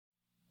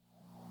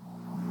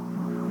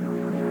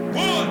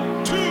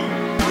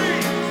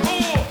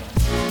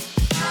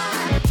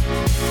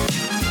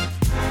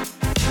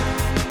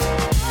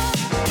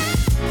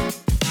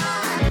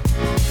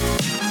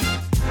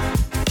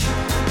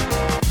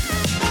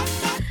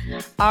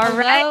All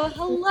right.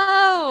 Hello,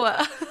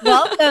 hello.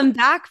 Welcome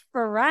back,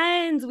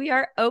 friends. We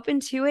are open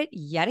to it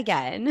yet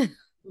again.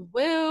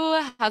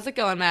 Woo. How's it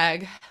going,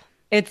 Meg?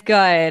 It's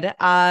good.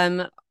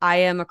 I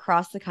am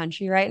across the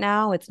country right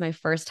now. It's my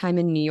first time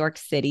in New York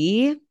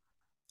City.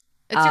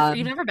 You've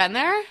Um, never been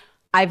there?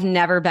 I've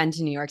never been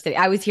to New York City.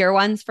 I was here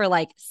once for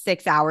like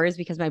 6 hours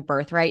because my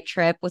birthright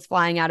trip was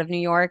flying out of New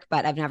York,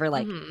 but I've never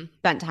like Mm-hmm.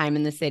 spent time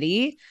in the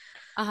city.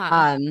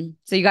 Uh-huh.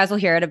 So you guys will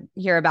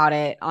hear about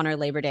it on our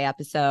Labor Day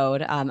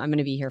episode. I'm going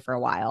to be here for a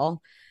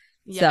while.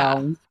 Yeah.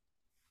 So,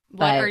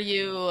 What are but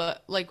you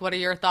what are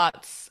your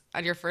thoughts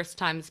on your first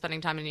time spending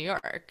time in New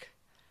York?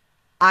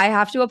 I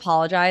have to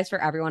apologize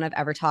for everyone I've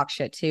ever talked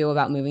shit to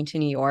about moving to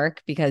New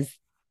York because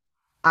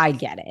I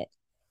get it.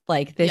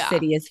 Like this Yeah.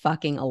 city is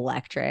fucking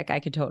electric. I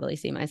could totally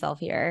see myself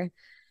here.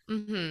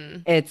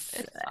 Mm-hmm. It's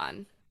It's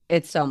fun.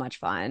 it's so much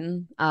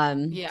fun. So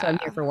I'm here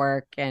Yeah. for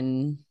work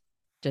and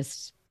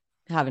just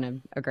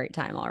having a great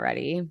time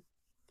already.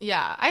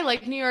 Yeah. I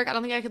like New York. I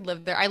don't think I could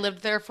live there. I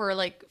lived there for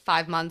like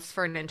 5 months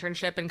for an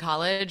internship in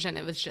college, and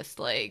it was just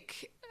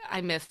like I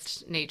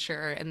missed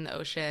nature and the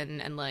ocean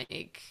and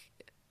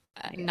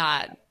Yeah,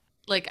 not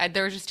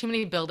there were just too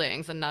many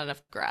buildings and not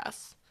enough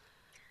grass.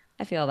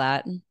 I feel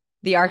that.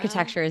 The Yeah.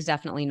 architecture is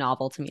definitely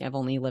novel to me. I've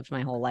only lived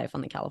my whole life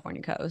on the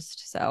California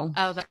coast. So,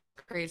 Oh, that's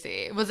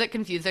crazy. Was it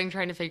confusing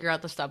trying to figure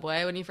out the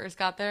subway when you first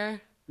got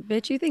there?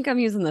 bitch, you think I'm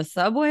using the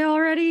subway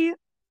already?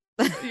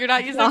 You're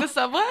not using No. the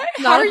subway?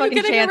 How Not are a you fucking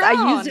getting chance.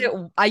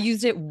 around? I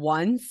used it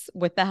once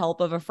with the help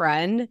of a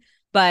friend,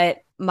 but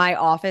my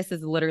office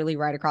is literally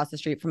right across the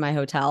street from my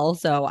hotel.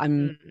 So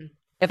Mm.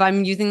 if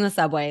I'm using the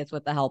subway, it's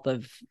with the help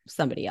of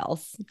somebody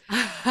else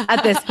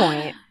at this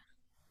point.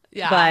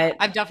 Yeah, But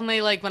I've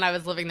definitely when I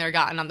was living there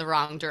gotten on the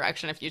wrong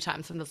direction a few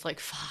times and just like,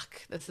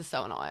 fuck, this is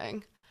so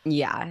annoying.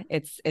 yeah,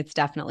 it's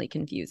definitely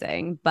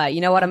confusing. But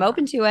you know what? I'm Uh-huh.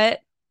 open to it.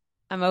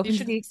 I'm You open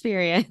to the should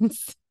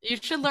experience. you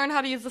should learn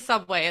how to use the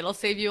subway. It'll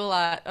save you a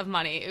lot of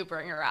money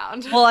Ubering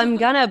around. Well, I'm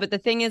gonna, but the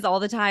thing is, all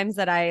the times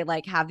that I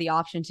like have the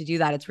option to do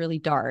that, it's really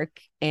dark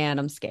and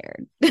I'm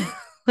scared.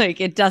 Like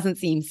it doesn't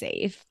seem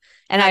safe.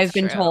 And I've That's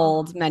been true.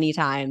 told many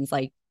times,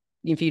 like,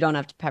 if you don't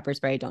have pepper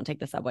spray, don't take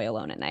the subway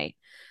alone at night.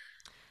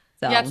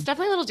 Yeah, it's So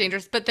definitely a little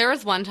dangerous. But there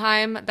was one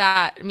time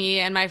that me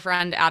and my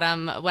friend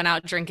Adam went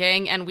out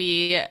drinking and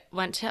we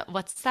went to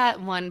what's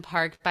that one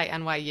park by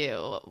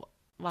NYU?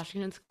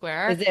 Washington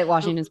Square. is it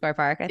Washington Square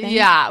Park, I think?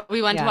 Yeah,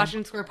 we went to Yeah.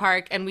 Washington Square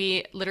Park and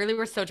we literally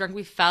were so drunk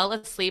we fell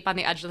asleep on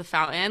the edge of the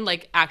fountain,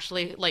 like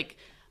actually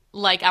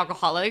like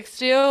alcoholics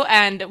do.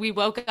 And we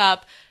woke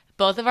up,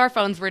 both of our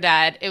phones were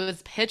dead. It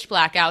was pitch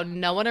black out,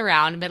 no one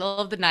around, middle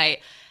of the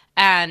night.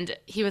 And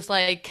he was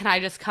like, "Can I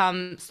just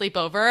come sleep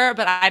over?"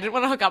 But I didn't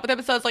want to hook up with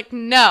him, so I was like,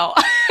 "No,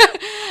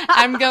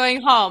 I'm going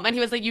home." And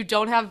he was like, "You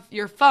don't have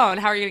your phone.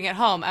 How are you gonna get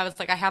home?" I was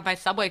like, "I have my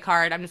subway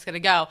card. I'm just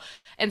gonna go."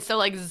 And so,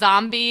 like,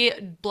 zombie,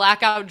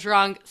 blackout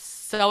drunk,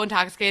 so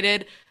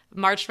intoxicated,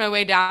 marched my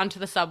way down to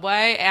the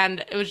subway,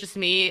 and it was just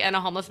me and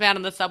a homeless man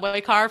in the subway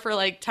car for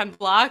like 10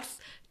 blocks.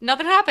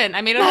 Nothing happened.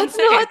 I made it home That's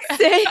not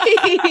safe.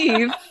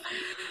 safe.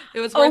 It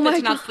was Oh worth it my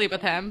to God. not sleep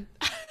with him.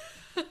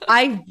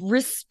 I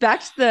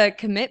respect the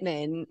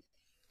commitment.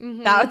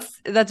 Hmm.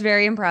 That's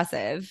very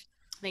impressive.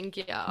 Thank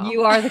you.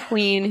 You are the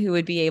queen who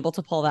would be able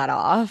to pull that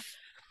off.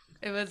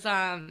 It was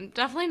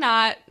definitely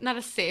not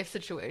a safe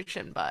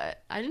situation,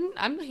 but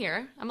I'm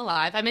here. I'm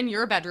alive. I'm in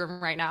your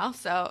bedroom right now,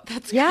 so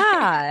that's great.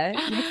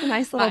 Yeah, makes a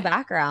nice little But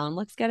background.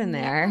 Looks good in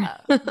there.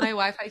 yeah, my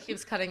Wi-Fi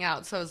keeps cutting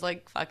out, so I was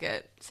like, fuck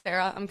it.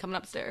 Sarah, I'm coming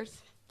upstairs.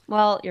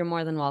 Well, you're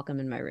more than welcome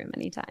in my room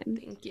anytime.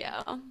 Thank you.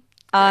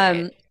 Um,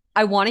 Great.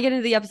 I want to get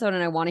into the episode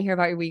and I want to hear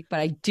about your week, but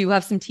I do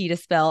have some tea to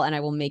spill and I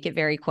will make it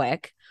very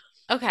quick.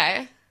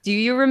 Okay. Do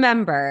you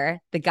remember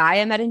the guy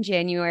I met in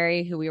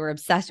January who we were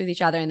obsessed with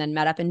each other and then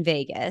met up in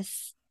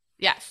Vegas?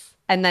 Yes.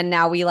 And then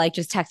now we like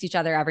just text each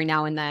other every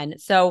now and then.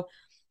 So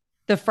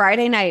the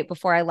Friday night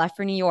before I left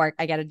for New York,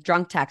 I get a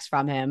drunk text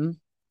from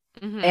him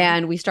Mm-hmm.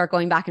 and we start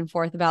going back and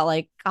forth about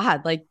like,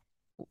 God, like,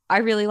 I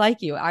really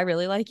like you. I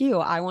really like you.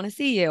 I want to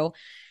see you.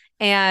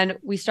 And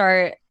we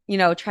start,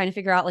 trying to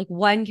figure out like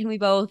when can we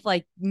both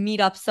like meet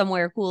up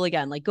somewhere cool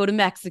again, like go to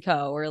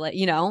Mexico or like,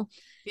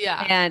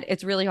 Yeah. and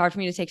it's really hard for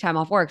me to take time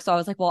off work. So I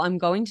was like, well, I'm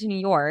going to New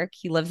York.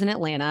 He lives in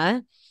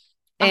Atlanta.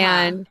 Uh-huh.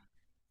 And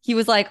he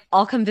was like,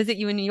 I'll come visit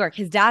you in New York.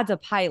 His dad's a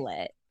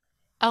pilot,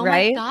 Oh my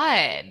right?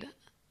 God.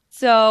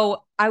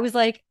 So I was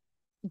like,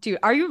 dude,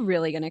 are you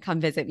really going to come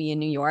visit me in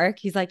New York?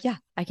 He's like, yeah,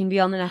 I can be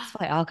on the next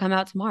flight. I'll come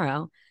out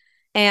tomorrow.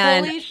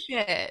 And Holy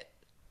shit.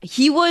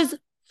 he was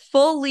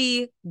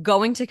fully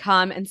going to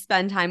come and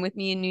spend time with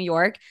me in New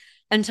York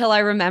until I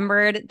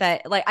remembered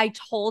that, like, I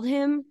told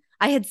him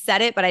I had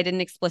said it, but I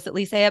didn't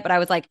explicitly say it. But I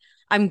was like,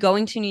 I'm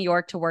going to New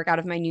York to work out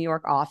of my New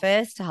York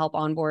office to help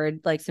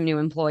onboard like some new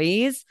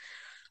employees.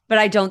 But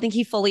I don't think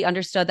he fully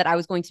understood that I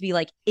was going to be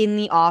like in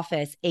the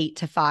office 8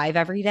 to 5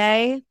 every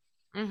day.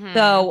 Mm-hmm.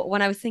 So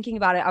when I was thinking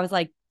about it, I was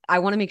like, I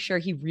want to make sure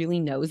he really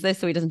knows this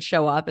so he doesn't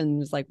show up and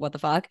was like, what the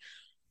fuck?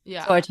 So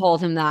I Yeah.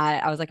 told him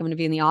that I was like, I'm going to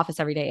be in the office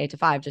every day, 8 to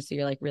 5, just so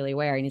you're like really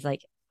aware. And he's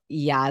like,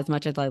 yeah, as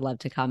much as I love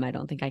to come, I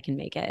don't think I can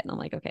make it. And I'm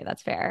like, okay,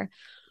 that's fair.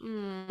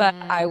 But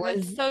I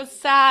That's was so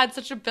sad.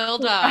 Such a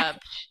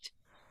buildup. crushed.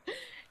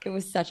 It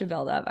was such a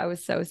buildup. I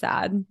was so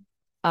sad.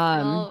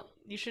 Um, Well,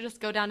 you should just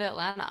go down to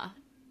Atlanta.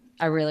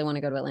 I really want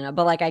to go to Atlanta,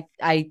 but like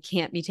I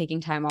can't be taking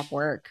time off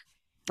work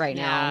right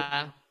now.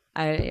 Yeah.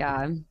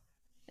 Yeah,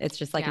 it's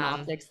just like an Yeah.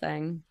 optics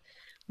thing,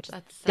 which is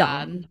That's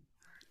sad. dumb.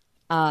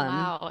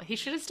 Um, Wow. He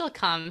should have still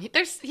come. He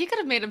could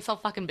have made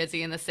himself fucking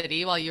busy in the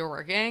city while you were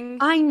working.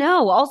 I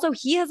know. Also,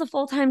 he has a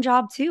full-time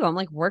job too. I'm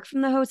like, work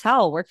from the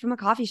hotel, work from a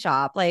coffee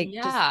shop, like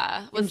just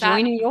Yeah.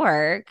 enjoy New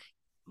York.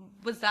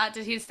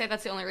 Did he say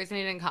that's the only reason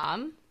he didn't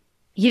come?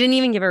 He didn't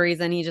even give a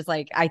reason. He just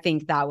like, I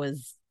think that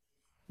was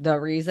the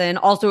reason.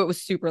 Also, it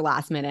was super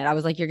last minute. I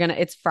was like,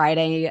 it's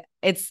Friday,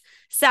 it's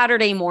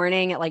Saturday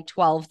morning at like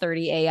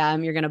 12:30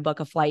 a.m. You're gonna book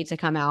a flight to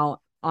come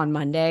out on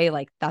Monday.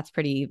 Like that's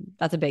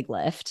a big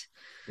lift.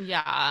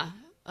 Yeah.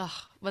 Ugh,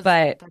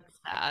 But that's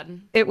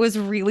sad. it was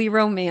really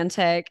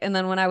romantic. And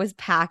then when I was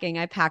packing,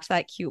 I packed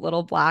that cute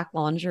little black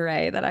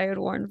lingerie that I had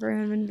worn for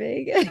him in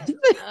Vegas.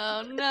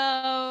 Oh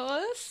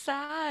no,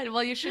 sad.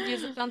 Well, you should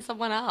use it on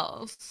someone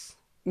else.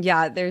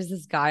 Yeah, there's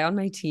this guy on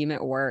my team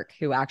at work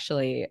who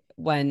actually,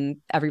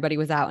 when everybody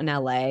was out in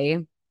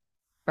LA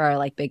for our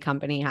like big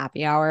company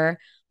happy hour,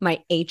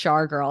 my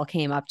HR girl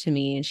came up to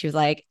me and she was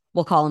like,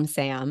 we'll call him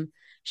Sam.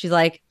 She's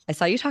like, I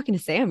saw you talking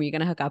to Sam. Are you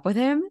gonna hook up with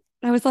him?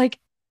 And I was like,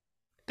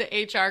 The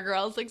HR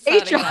girl's like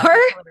setting it up. HR?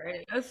 That's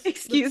hilarious. That's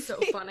Excuse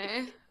so me.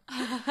 funny.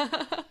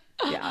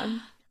 Yeah.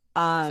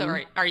 So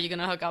Um, are you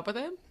gonna hook up with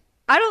him?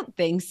 I don't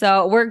think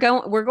so. We're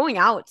going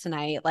out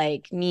tonight,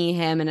 like me,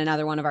 him, and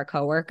another one of our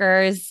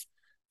coworkers.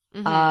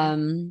 Mm-hmm.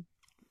 Um,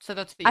 So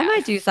that's the I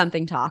might do yes.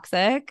 something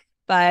toxic,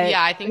 but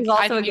Yeah, there's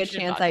I also a think you good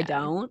should chance fuck I him.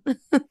 don't.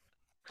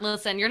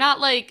 Listen, you're not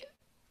like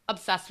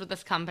obsessed with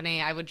this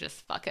company. I would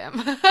just fuck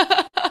him.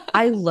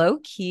 I low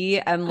key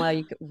am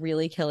like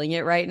really killing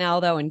it right now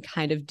though, and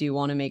kind of do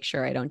want to make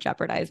sure I don't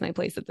jeopardize my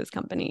place at this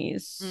company.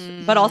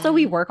 But also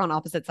we Mm, work on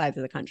opposite sides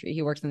of the country.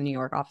 He works in the New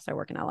York office, I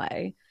work in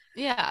LA.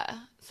 yeah.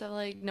 So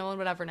like no one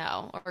would ever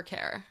know or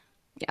care.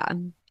 Yeah.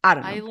 I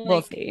don't I know.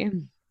 We'll like see.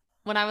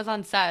 when I was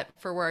on set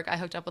for work, I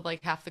hooked up with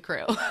like half the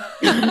crew.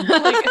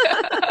 Like,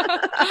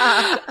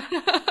 I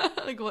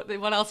like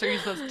what else are you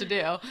supposed to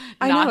do? know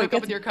Not it hook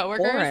up gets with your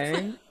coworkers?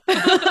 boring.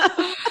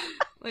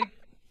 Like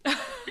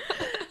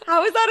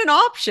How is that an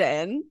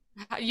option?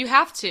 you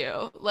have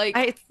to. Like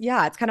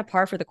Yeah, it's kind of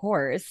par for the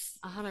course.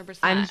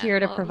 I'm 100%. here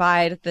to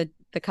provide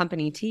the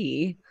company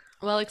tea.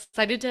 Well,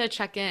 excited to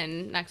check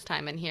in next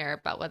time and hear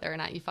about whether or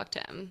not you fucked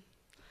him.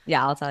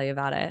 Yeah, I'll tell you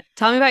about it.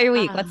 Tell me about your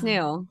week. What's Um,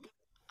 new?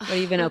 What have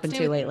you been what's open new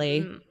to with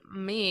lately?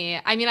 me?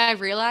 I mean,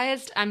 I've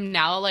realized I'm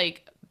now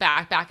like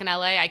back in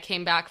LA. I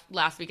came back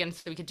last weekend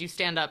so we could do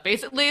stand up.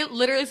 Basically,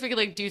 literally so we could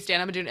like do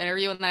stand up and do an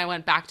interview, and then I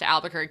went back to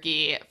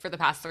Albuquerque for the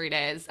past 3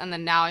 days, and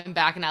then now I'm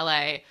back in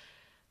LA.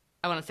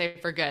 I want to say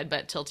for good,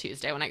 but till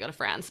Tuesday when I go to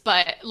France.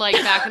 But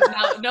like back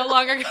now, no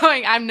longer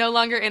going. I'm no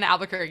longer in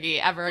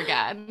Albuquerque ever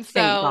again.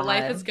 Thank So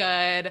life is God.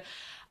 good.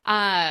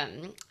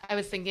 I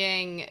was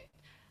thinking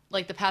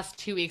like the past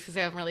 2 weeks because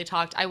I haven't really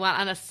talked. I went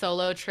on a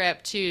solo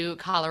trip to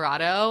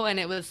Colorado and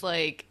it was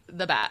like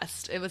the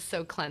best. It was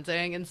so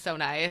cleansing and so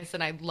nice.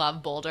 And I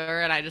love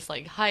Boulder and I just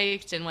like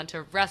hiked and went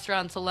to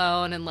restaurants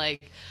alone and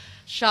like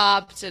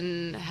shopped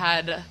and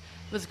it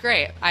was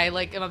great. I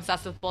like am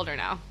obsessed with Boulder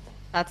now.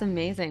 That's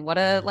amazing. What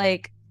a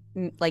like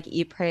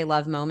eat, pray,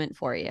 love moment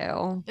for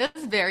you.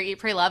 It's very Eat,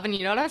 Pray, Love. And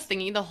you know what I was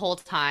thinking the whole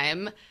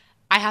time?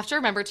 I have to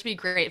remember to be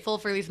grateful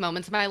for these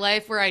moments in my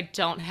life where I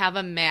don't have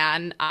a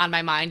man on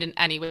my mind in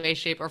any way,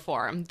 shape, or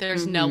form.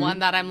 There's no one Hmm.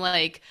 that I'm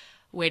like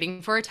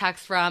waiting for a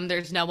text from.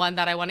 There's no one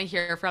that I want to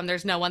hear from.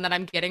 There's no one that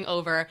I'm getting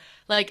over.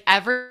 Like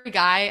every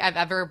guy I've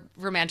ever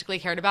romantically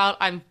cared about,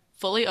 I'm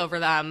fully over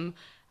them.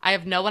 I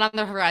have no one on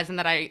the horizon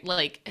that I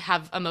like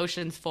have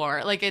emotions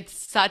for. Like it's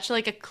such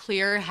like a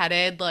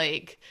clear-headed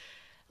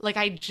like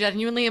I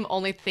genuinely am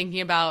only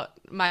thinking about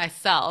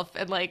myself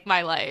and like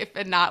my life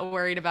and not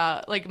worried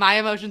about like my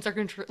emotions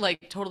are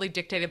like totally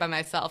dictated by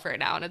myself right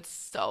now and it's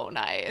so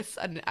nice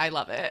and I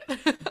love it.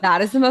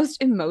 That is the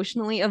most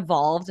emotionally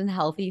evolved and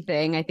healthy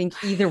thing I think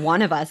either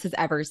one of us has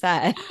ever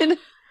said.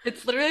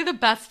 It's literally the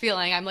best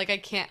feeling. I'm like I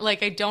can't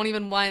like I don't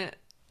even want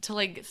to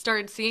like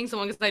start seeing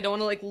someone because I don't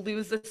want to like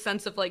lose the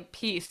sense of like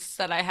peace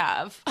that I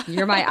have.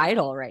 You're my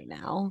idol right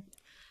now.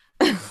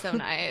 It's so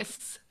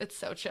nice. It's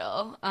so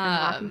chill. I'm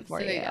happy So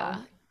for yeah,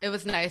 you. it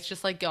was nice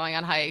just like going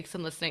on hikes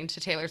and listening to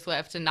Taylor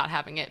Swift and not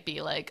having it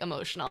be like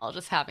emotional,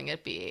 just having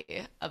it be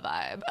a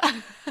vibe.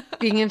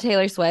 Speaking of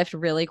Taylor Swift,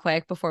 really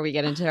quick before we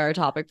get into our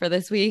topic for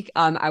this week,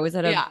 I was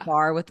at a Yeah.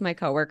 bar with my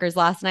coworkers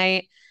last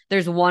night.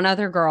 There's one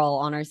other girl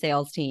on our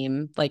sales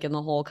team, like in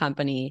the whole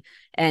company,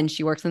 and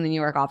she works in the New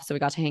York office. So we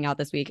got to hang out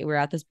this week. We were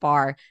at this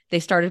bar.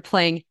 They started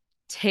playing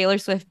Taylor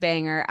Swift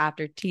banger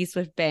after T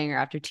Swift banger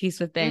after T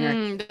Swift banger.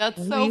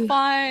 That's so We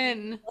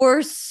fun.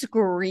 were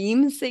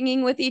scream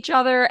singing with each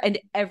other, and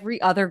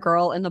every other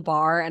girl in the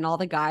bar and all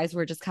the guys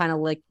were just kind of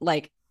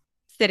like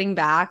sitting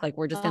back, like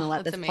we're just gonna Oh,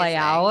 let that's this play amazing.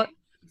 out.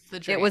 It's the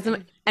It was,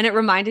 dream. and it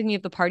reminded me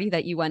of the party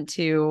that you went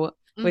to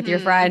with your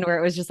Mm-hmm. friend where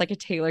it was just like a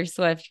Taylor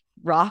Swift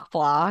rock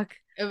block.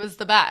 It was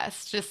the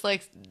best. Just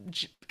like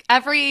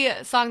every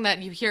song that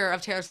you hear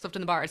of Taylor Swift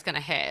in the bar is gonna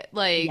hit.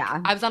 Like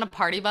Yeah. I was on a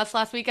party bus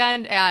last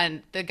weekend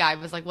and the guy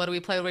was like, "What do we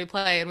play? What do we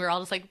play?" And we were all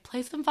just like,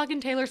 "Play some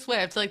fucking Taylor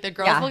Swift." So like the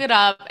girls will Yeah. get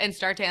up and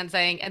start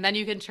dancing, and then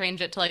you can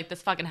change it to like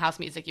this fucking house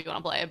music you want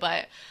to play.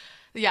 But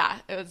yeah,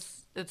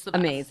 it's the best.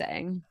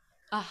 Amazing.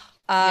 Oh,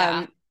 yeah.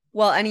 Um,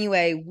 well,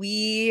 anyway,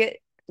 we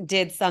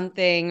did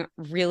something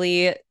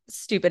really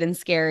stupid and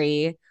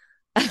scary.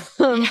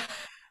 Um,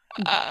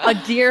 Yeah. a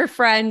dear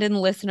friend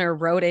and listener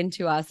wrote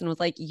into us and was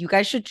like, "You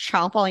guys should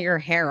chop all your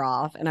hair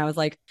off." And I was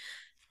like,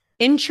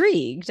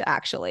 intrigued,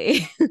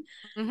 actually.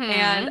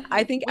 And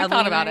I think We Emily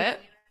thought and about I, it.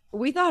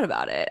 we thought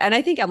about it. And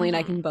I think Emily and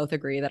I can Hmm. both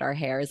agree that our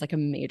hair is like a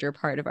major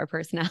part of our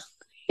personality,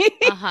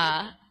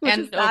 Uh-huh. which is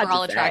And sad to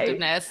overall say.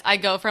 attractiveness. I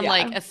go from Yeah.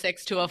 like a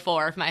 6 to a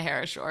 4 if my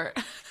hair is short.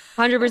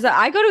 100%.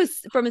 I go to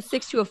from a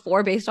 6 to a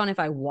 4 based on if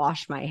I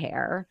wash my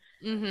hair.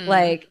 Hmm.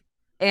 Like,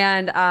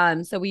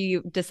 and so we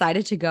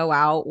decided to go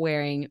out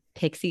wearing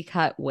pixie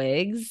cut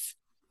wigs.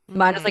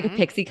 Mine was like a Hmm.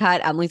 pixie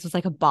cut. Emily's was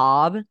like a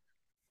bob.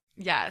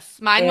 Yes.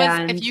 Mine was,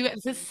 if And you,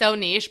 this is so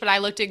niche, but I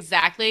looked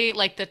exactly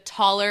like the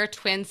taller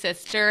twin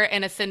sister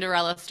in a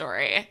Cinderella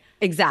story. Do you know?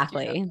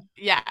 exactly.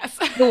 Yes.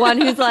 The one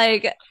who's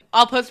like,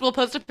 We'll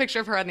post a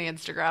picture of her on the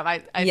Instagram.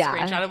 I yeah,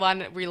 screenshotted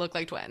one. We look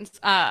like twins.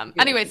 you're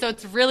Anyway, like, so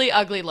it's really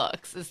ugly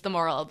looks is the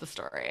moral of the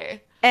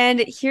story.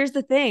 and here's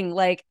the thing,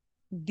 like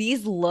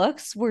these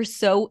looks were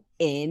so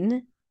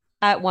in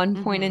at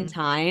one point in Hmm.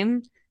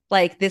 time.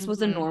 Like this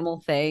was a Hmm.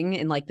 normal thing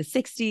in like the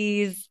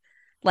 60s,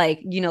 like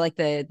like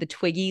the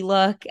Twiggy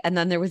look. And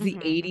then there was the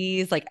Hmm.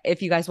 80s. Like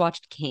if you guys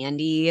watched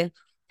Candy,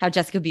 how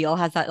Jessica Biel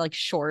has that like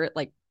short,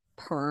 like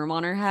perm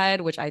on her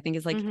head, which I think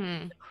is like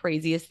Hmm. the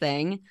craziest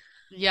thing.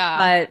 Yeah.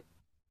 But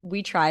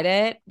we tried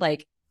it.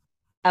 Like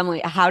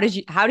Emily, how did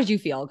you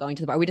feel going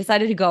to the bar? We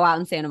decided to go out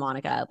in Santa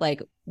Monica.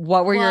 Like,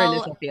 what were your Well,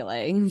 initial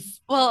feelings?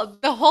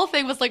 the whole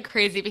thing was like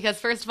crazy because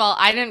first of all,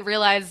 I didn't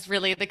realize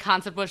really the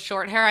concept was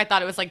short hair. I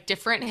thought it was like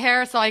different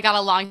hair, so I got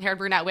a long-haired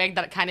brunette wig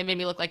that kind of made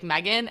me look like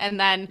Megan. And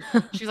then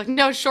she was like,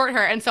 "No, short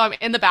hair." And so I'm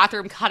in the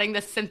bathroom cutting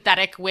this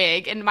synthetic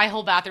wig, and my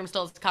whole bathroom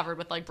still is covered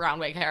with like brown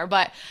wig hair.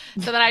 But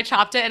so then I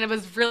chopped it, and it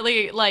was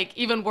really like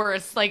even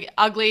worse, like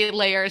ugly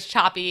layers,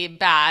 choppy,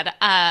 bad.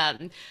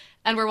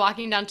 And we're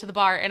walking down to the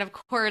bar, and of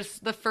course,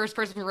 the first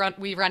person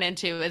we run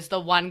into is the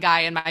one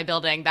guy in my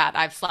building that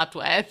I've slept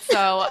with.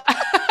 So,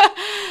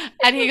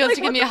 and he goes Like,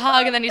 to give what me the a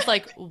hug, and fuck? then he's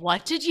like,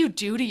 "What did you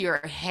do to your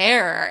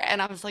hair?"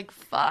 And I was like,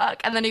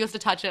 "Fuck!" And then he goes to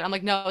touch it. I'm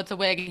like, "No, it's a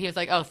wig." And he was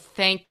like, "Oh,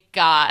 thank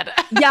God."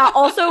 Yeah,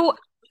 also,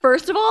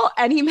 first of all,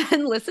 any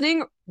men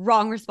listening,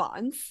 wrong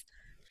response.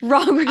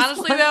 Wrong Honestly,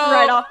 response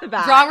right though, off the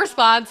bat. wrong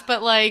response,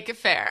 but like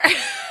fair.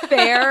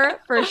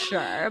 Fair for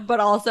sure. But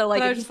also, But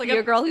like, I if was you just like, see a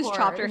 "Of girl who's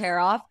chopped her course." hair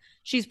off,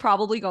 she's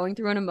probably going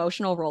through an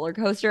emotional roller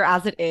coaster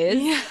as it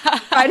is.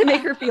 Try to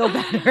make Yeah. her feel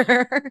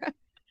better.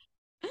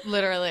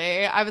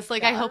 Literally. I was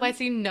like, I Yeah. hope I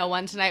see no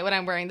one tonight when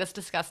I'm wearing this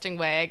disgusting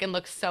wig and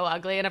look so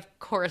ugly. And of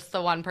course,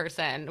 the one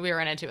person we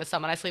ran into is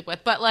someone I sleep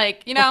with. But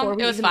like, Before it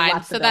we was even fine.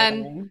 left the So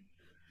then, building.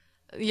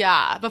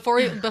 yeah, before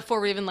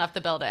we even left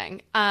the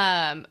building.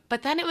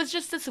 But then it was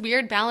just this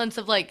weird balance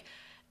of like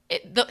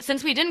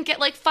since we didn't get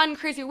like fun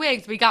crazy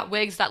wigs, we got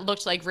wigs that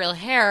looked like real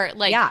hair.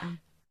 Like Yeah.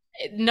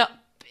 no,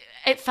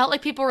 it felt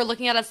like people were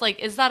looking at us like,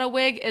 is that a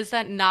wig? Is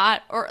that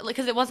not? Or like,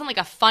 because it wasn't like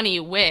a funny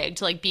wig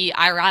to like be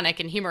ironic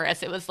and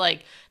humorous. It was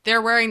like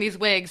they're wearing these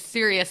wigs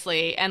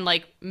seriously and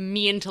like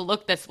mean to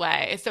look this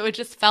way. So it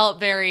just felt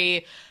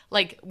very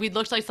like we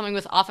looked like something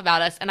was off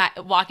about us. And I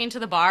walking to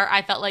the bar,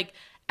 I felt like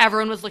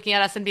everyone was looking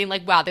at us and being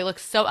like, wow, they look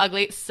so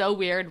ugly, so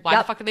weird. Why the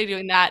Yep. fuck are they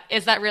doing that?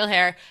 Is that real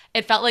hair?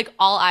 It felt like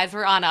all eyes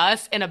were on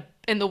us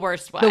in the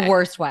worst The way.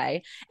 worst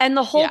way. And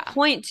the whole Yeah.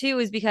 point too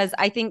is because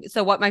I think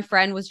so what my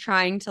friend was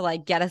trying to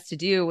like get us to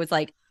do was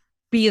like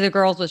be the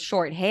girls with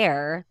short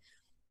hair,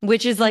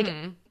 which is like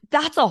Hmm.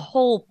 that's a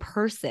whole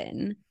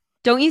person.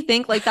 Don't you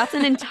think? Like that's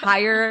an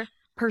entire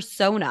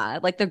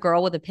persona, like the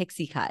girl with a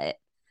pixie cut.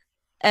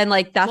 And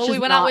like that's Well, we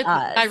just went out not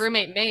with my us.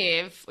 roommate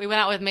Maeve. We went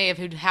out with Maeve,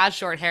 who has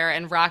short hair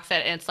and rocks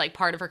it, and it's like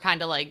part of her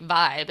kind of like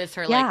vibe is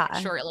her like Yeah.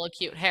 short little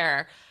cute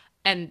hair,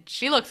 and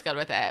she looks good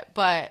with it.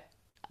 But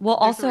Well,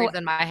 there's a also,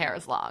 reason my hair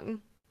is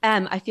long.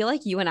 I feel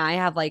like you and I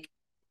have like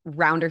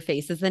rounder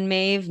faces than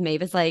Maeve.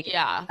 Maeve is like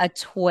Yeah, a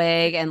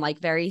twig and like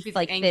very she's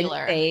like thin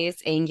angular.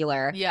 face,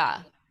 angular.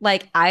 Yeah,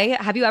 Like I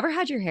have you ever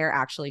had your hair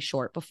actually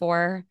short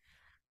before?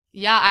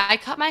 yeah. I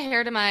cut my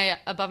hair to my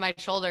above my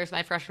shoulders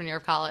my freshman year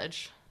of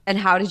college. And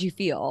how did you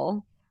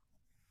feel?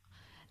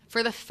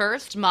 For the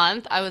first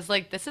month, I was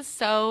like, this is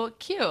so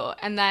cute.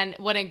 And then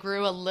when it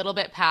grew a little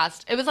bit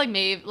past, it was like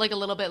Maeve, like a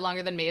little bit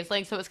longer than Maeve's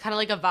length. So it was kind of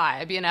like a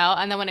vibe, you know?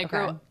 And then when it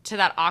grew Okay. to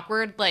that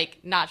awkward, like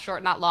not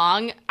short, not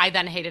long, I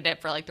then hated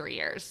it for like 3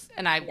 years.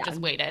 And I Yeah. just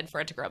waited for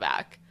it to grow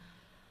back.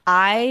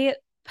 I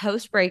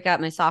post breakup,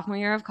 my sophomore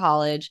year of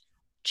college,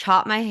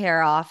 chopped my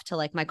hair off to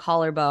like my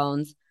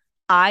collarbones.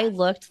 I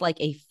looked like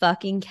a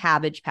fucking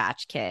Cabbage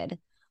Patch Kid.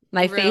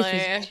 My face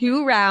was Really?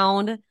 too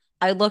round.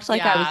 I looked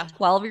like I was Yeah.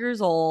 12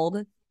 years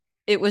old.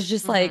 It was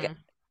just like Hmm.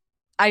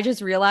 I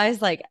just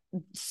realized like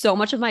so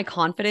much of my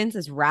confidence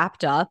is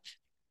wrapped up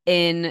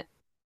in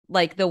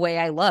like the way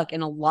I look.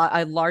 And a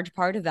large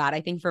part of that,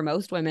 I think for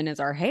most women is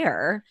our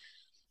hair.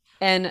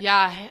 And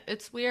Yeah,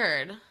 it's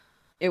weird.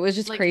 it was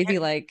just Like, crazy,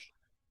 like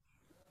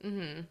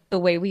mhm. the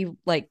way we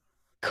like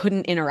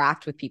couldn't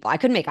interact with people. I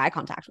couldn't make eye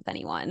contact with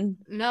anyone.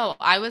 No,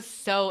 I was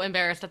so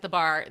embarrassed at the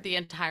bar the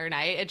entire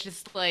night. It's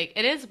just like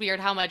it is weird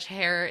how much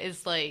hair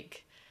is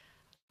like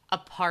a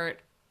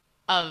part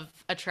of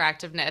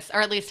attractiveness,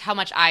 or at least how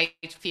much I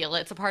feel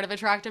it's a part of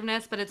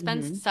attractiveness, but it's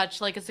been Hmm. such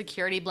like a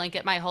security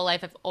blanket my whole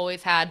life. I've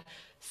always had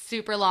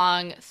super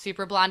long,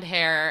 super blonde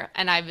hair,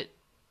 and I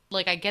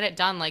get it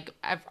done like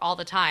all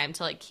the time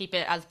to like keep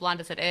it as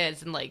blonde as it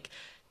is and like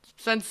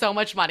spend so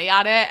much money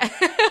on it.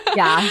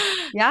 Yeah.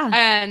 Yeah.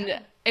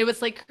 And it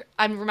was like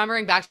I'm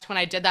remembering back to when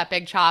I did that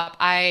big chop.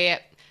 I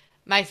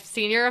my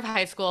senior of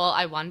high school,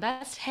 I won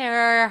best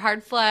hair,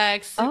 hard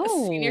flex,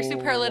 senior Oh,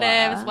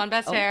 superlatives, won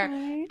best hair,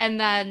 okay. and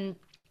then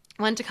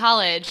went to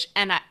college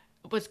and I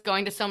was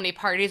going to so many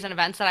parties and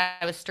events that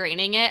I was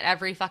straightening it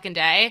every fucking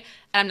day.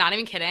 And I'm not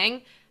even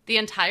kidding. The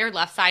entire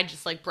left side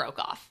just like broke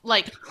off.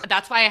 Like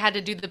that's why I had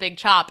to do the big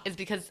chop is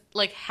because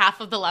like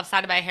half of the left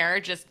side of my hair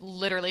just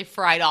literally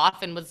fried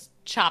off and was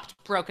chopped,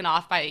 broken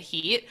off by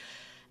heat.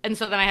 And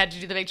so then I had to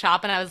do the big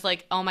chop and I was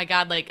like, "Oh my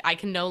God, like I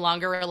can no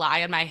longer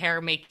rely on my hair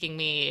making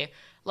me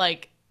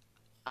like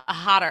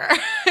hotter."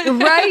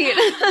 Right.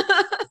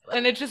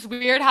 And it's just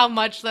weird how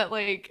much that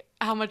like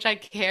how much I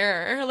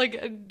care.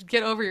 Like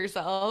get over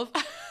yourself.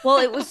 Well,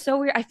 it was so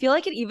weird. I feel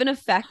like it even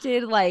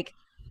affected like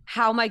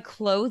how my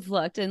clothes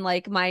looked and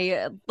like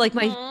my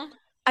Mhm.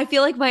 I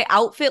feel like my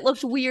outfit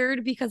looked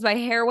weird because my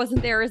hair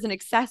wasn't there as an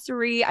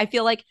accessory. I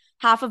feel like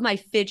half of my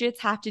fidgets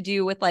have to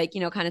do with like,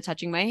 kind of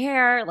touching my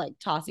hair, like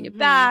tossing it Mhm.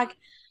 back.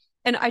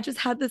 And I just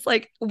had this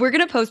like, we're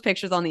going to post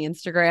pictures on the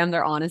Instagram.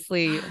 They're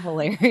honestly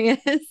hilarious.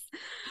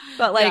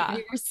 But like, Yeah.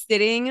 we were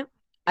sitting,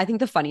 I think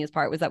the funniest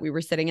part was that we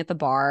were sitting at the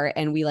bar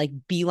and we like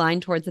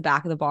beeline towards the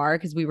back of the bar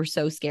because we were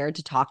so scared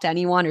to talk to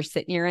anyone or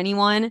sit near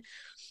anyone.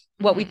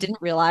 What we Mhm. didn't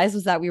realize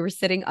was that we were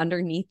sitting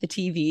underneath the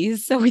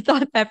TVs. So we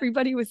thought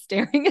everybody was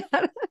staring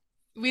at us.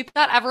 We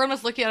thought everyone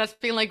was looking at us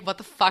being like, what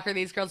the fuck are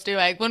these girls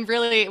doing? When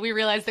really we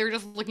realized they were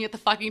just looking at the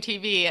fucking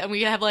TV and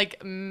we have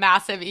like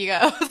massive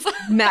egos.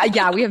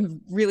 Yeah, we have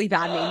really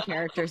bad main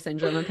character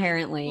syndrome,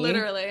 apparently.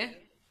 Literally.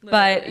 But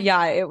Literally.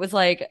 yeah, it was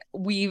like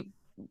we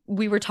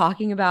were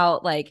talking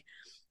about like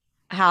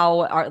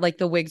how our like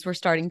the wigs were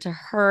starting to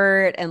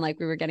hurt and like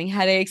we were getting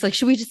headaches. Like,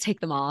 should we just take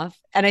them off?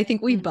 And I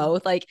think we Mhm.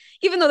 both like,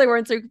 even though they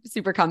weren't so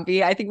super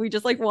comfy, I think we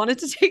just like wanted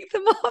to take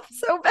them off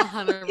so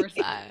badly.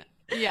 100%.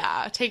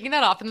 Yeah, taking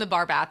that off in the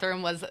bar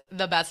bathroom was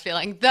the best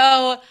feeling.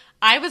 Though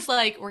I was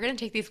like, we're gonna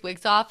take these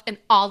wigs off, and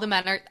all these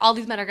men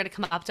are gonna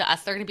come up to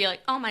us. They're gonna be like,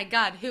 "Oh my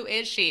God, who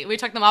is she?" We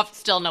took them off.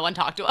 Still, no one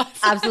talked to us.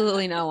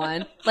 Absolutely no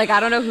one. Like, I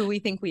don't know who we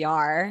think we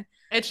are.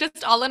 It's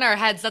just all in our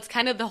heads. That's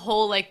kind of the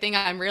whole like thing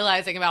I'm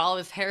realizing about all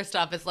this hair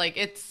stuff is like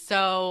it's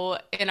so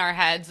in our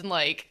heads, and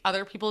like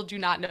other people do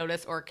not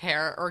notice or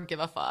care or give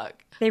a fuck.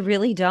 They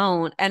really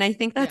don't. And I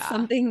think that's Yeah.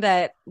 something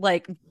that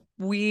like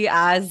we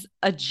as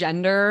a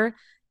gender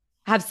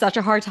have such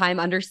a hard time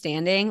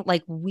understanding.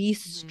 Like, we Hmm.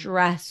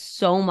 stress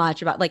so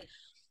much about like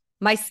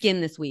my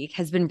skin this week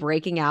has been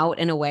breaking out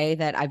in a way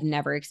that I've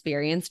never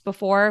experienced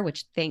before,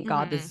 which thank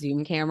God this Hmm.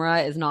 Zoom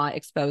camera is not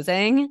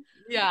exposing.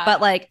 Yeah. But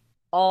like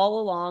all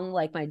along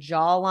like my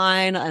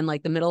jawline and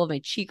like the middle of my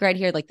cheek right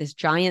here, like this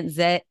giant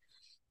zit.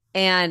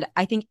 And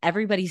I think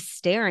everybody's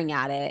staring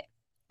at it.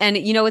 And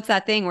it's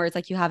that thing where it's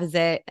like you have a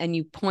zit and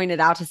you point it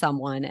out to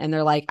someone and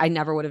they're like, I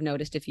never would have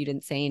noticed if you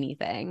didn't say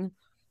anything.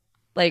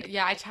 Like,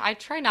 Yeah, I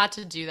try not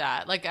to do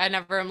that. Like I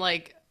never am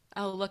like,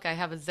 oh look, I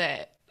have a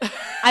zit.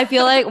 I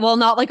feel like, well,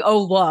 not like,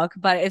 oh, look,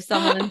 but if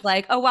someone's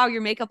like, oh, wow,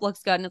 your makeup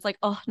looks good. And it's like,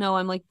 oh, no,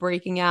 I'm like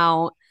breaking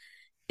out.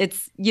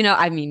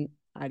 I mean,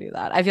 I do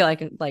that. I feel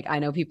like I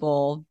know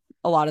people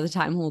a lot of the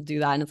time who will do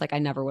that. And it's like, I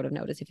never would have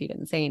noticed if you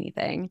didn't say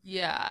anything.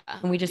 Yeah.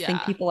 And we just think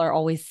Yeah. people are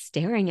always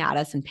staring at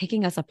us and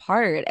picking us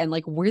apart. And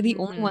like, we're the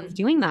only ones Hmm.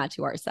 doing that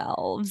to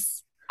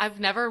ourselves. I've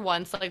never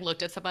once like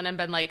looked at someone and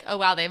been like, oh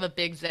wow, they have a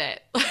big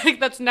zit. Like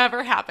that's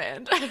never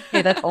happened.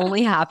 Okay, that's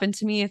only happened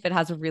to me if it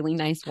has a really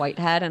nice white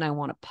head and I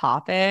want to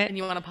pop it And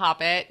you want to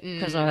pop it.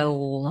 because I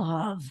Mm.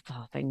 love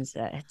popping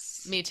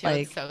zits. Me too.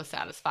 It's Like, so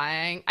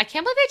satisfying. I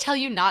can't believe they tell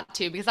you not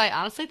to because I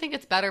honestly think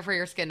it's better for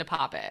your skin to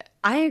pop it.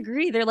 I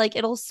agree. They're like,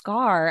 it'll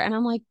scar. And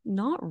I'm like,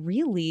 not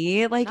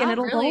really. Like, and Not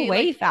it'll go really. away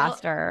Like, it'll,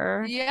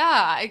 faster.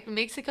 yeah, it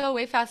makes it go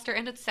way faster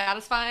and it's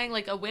satisfying,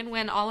 like a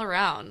win-win all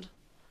around.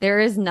 There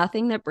is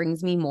nothing that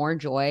brings me more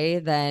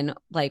joy than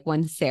like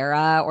when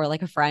Sarah or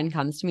like a friend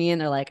comes to me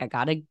and they're like, I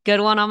got a good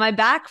one on my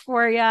back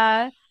for you.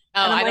 And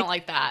Oh, I'm I like, don't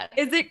like that.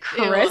 is it Ew.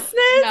 Christmas?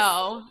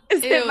 No.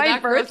 Is it Ew, my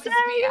that birthday?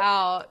 grosses me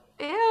out.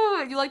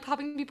 Ew, you like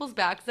popping people's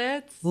back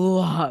zits?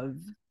 Love.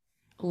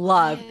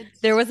 Love.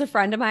 There What? was a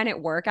friend of mine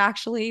at work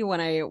actually when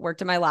I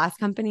worked at my last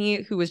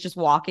company who was just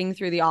walking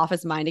through the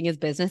office minding his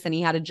business and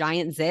he had a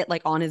giant zit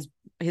like on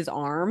his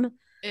arm.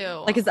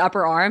 Ew. like his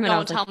upper arm. And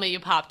Don't tell me you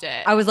popped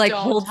it. I was like,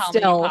 Don't hold tell me you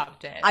still.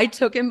 popped it. I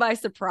took him by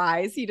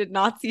surprise. He did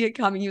not see it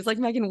coming. He was like,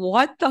 Megan,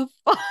 what the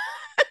fuck?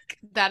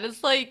 That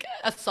is like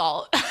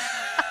assault.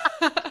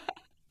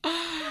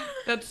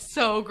 That's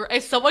so great.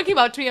 If someone came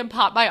up to me and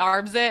popped my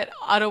arms it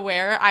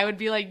unaware, I would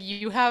be like,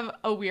 you have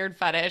a weird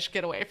fetish.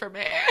 Get away from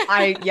me.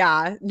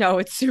 Yeah, no,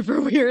 it's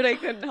super weird. I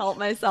couldn't help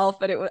myself,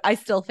 but I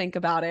still think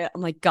about it.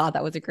 I'm like, God,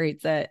 that was a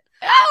great set.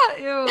 Ah,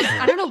 ew.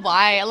 I don't know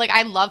why. Like,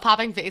 I love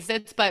popping face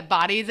zits, but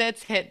body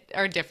zits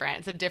are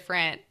different.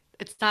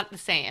 It's not the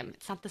same.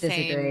 It's not the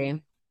same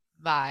Disagree.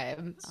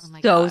 vibe. Oh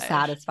my So gosh.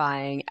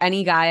 satisfying.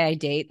 Any guy I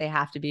date, they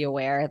have to be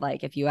aware.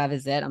 Like, if you have a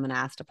zit, I'm gonna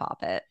ask to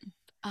pop it.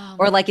 Oh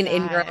Or my like an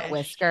ingrown gosh.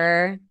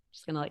 whisker.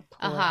 Just gonna like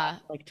pull it Uh-huh.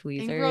 out like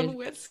tweezers. Ingrown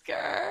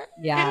whisker.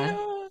 Yeah.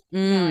 Ew. No,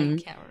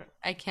 Mm.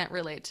 I can't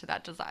relate to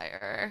that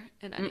desire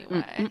in any Mm-mm,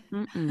 way.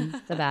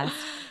 mm-mm. The best.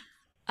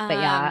 But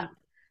yeah, Um,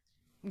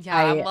 yeah,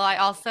 I well, I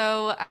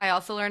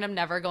also learned I'm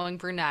never going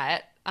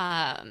brunette.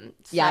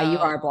 yeah, you So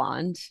are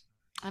blonde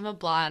I'm a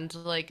blonde.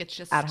 Like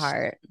at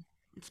heart.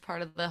 it's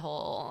part of the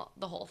whole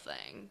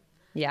thing.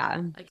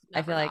 Yeah. I can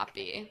I feel never like not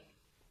be.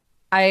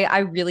 I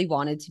really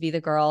wanted to be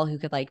the girl who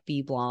could like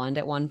be blonde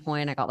at one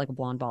point. I got like a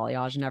blonde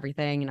balayage and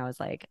everything, and I was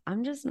like,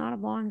 I'm just not a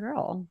blonde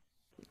girl.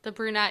 The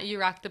brunette, you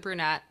rock the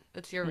brunette.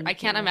 I Thank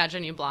can't you.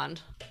 imagine you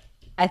blonde.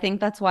 I think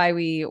that's why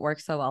we work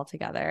so well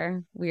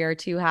together. We are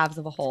two halves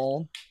of a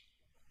whole.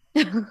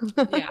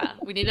 Yeah,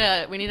 we need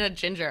a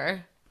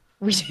ginger.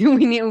 We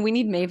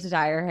need Maeve to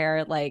dye her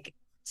hair like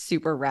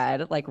super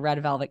red, like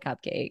red velvet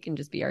cupcake, and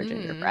just be our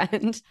ginger Mm.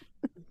 friend.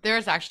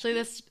 There's actually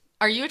this.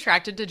 Are you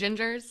attracted to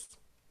gingers?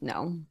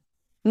 No,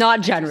 not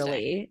Interesting.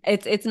 generally.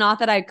 It's not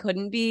that I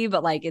couldn't be,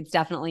 but like it's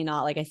definitely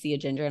not like I see a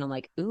ginger and I'm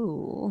like,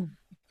 ooh.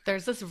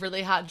 There's this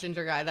really hot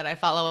ginger guy that I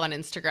follow on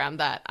Instagram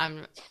that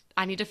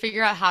I need to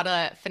figure out how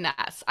to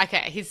finesse.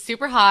 Okay, he's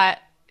super hot,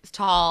 he's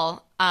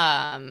tall,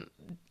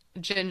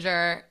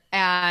 ginger,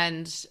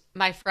 and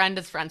my friend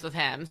is friends with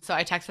him. So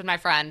I texted my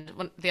friend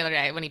the other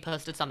day when he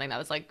posted something that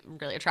was like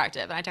really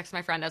attractive, and I texted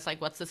my friend. I was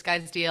like, "What's this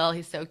guy's deal?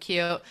 He's so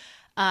cute."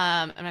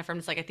 And my friend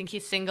was like, "I think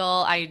he's single.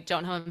 I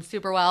don't know him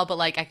super well, but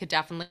like I could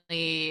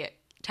definitely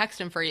text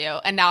him for you."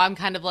 And now I'm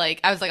kind of like,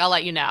 I was like, "I'll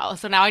let you know."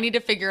 So now I need to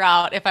figure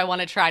out if I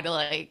want to try to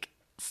like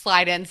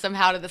slide in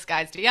somehow to this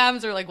guy's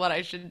DMs or like what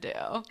I should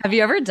do. Have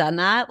you ever done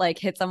that? Like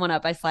hit someone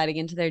up by sliding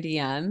into their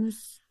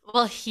DMs?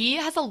 Well, he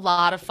has a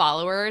lot of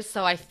followers,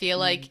 so I feel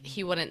like Mm.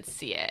 he wouldn't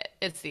see it.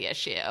 It's the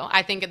issue.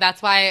 I think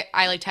that's why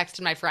I like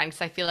texted my friend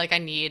because I feel like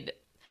it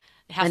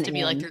has An to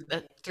be like in.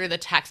 through the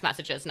text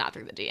messages, not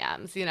through the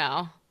DMs, you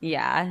know.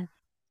 Yeah.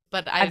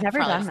 But I've I'm never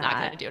probably done just not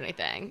that. gonna do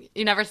anything.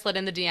 You never slid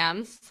in the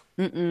DMs?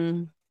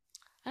 Mm-mm.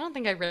 I don't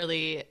think I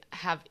really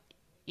have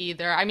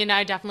either. I mean,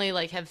 I definitely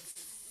like have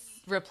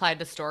replied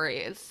to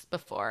stories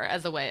before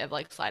as a way of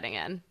like sliding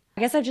in.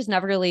 I guess I've just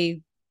never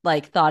really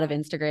like thought of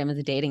Instagram as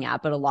a dating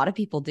app, but a lot of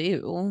people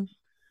do.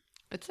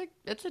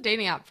 It's a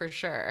dating app for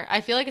sure.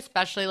 I feel like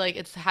especially like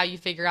it's how you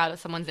figure out if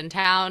someone's in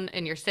town,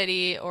 in your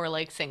city, or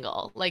like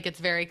single. Like it's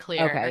very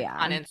Okay, clear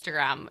on yeah.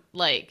 Instagram.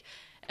 Like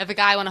if a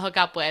guy I want to hook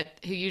up with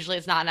who usually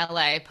is not in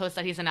LA posts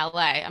that he's in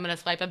LA, I'm gonna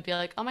swipe and be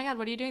like, "Oh my God,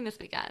 what are you doing this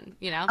weekend?"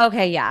 You know?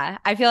 Okay, yeah.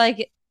 I feel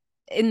like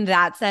in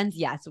that sense,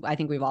 yes, I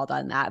think we've all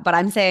done that. But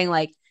I'm saying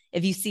like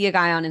if you see a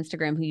guy on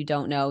Instagram who you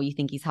don't know, you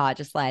think he's hot,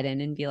 just slide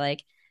in and be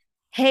like,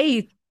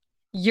 "Hey,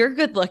 you're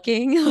good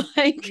looking."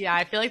 Like Yeah,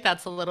 I feel like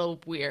that's a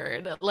little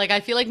weird. Like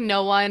I feel like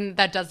no one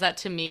that does that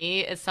to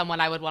me is someone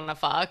I would want to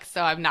fuck,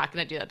 so I'm not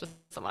gonna do that to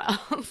someone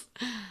else.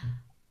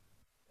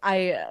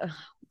 I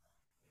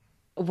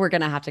we're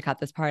gonna have to cut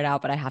this part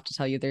out, but I have to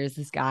tell you, there's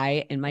this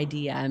guy in my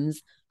DMs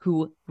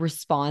who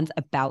responds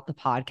about the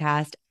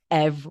podcast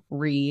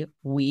every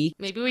week.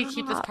 Maybe we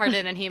keep this Stop. part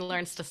in and he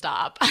learns to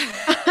stop.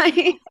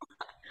 I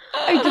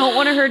I don't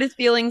want to hurt his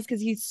feelings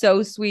because he's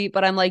so sweet,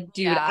 but I'm like,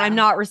 dude, I'm Yeah.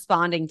 not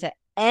responding to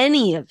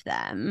any of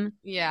them.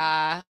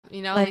 Yeah.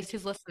 You know, at Like, least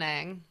he's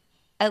listening.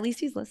 at least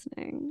he's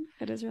listening.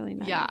 It is really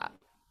nice. Yeah.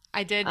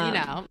 I did,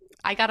 Um,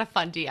 I got a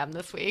fun DM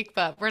this week,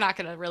 but we're not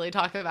going to really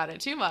talk about it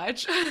too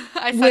much.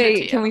 I sent it to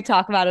wait, you. can we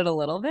talk about it a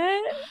little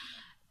bit?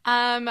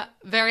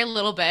 Very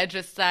little bit,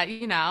 just that,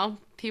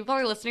 people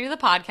are listening to the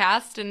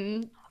podcast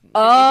and maybe.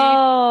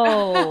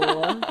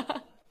 Oh,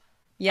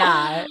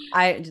 yeah.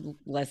 I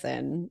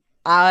listen.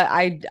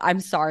 I'm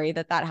sorry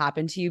that that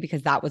happened to you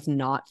because that was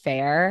not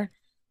fair.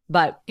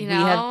 But You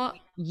know,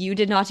 you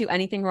did not do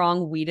anything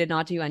wrong. We did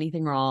not do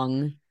anything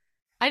wrong.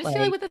 I just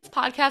feel like Like, with this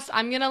podcast,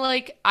 I'm gonna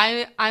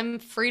I'm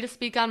free to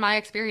speak on my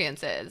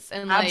experiences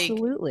and like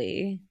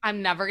absolutely.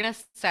 I'm never gonna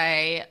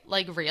say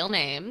like real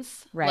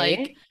names. Right.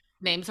 Like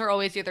names are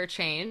always either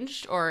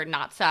changed or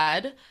not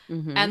said.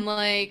 Mm-hmm. And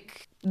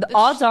like The this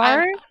odds I'm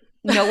are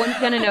no one's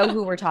gonna know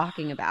who we're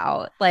talking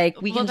about. Like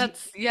well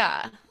that's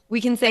yeah.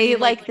 we can I say mean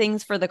like like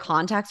things for the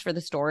context for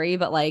the story,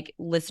 but like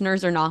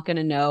listeners are not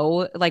gonna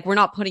know. Like we're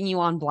not putting you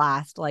on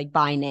blast like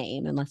by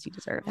name unless you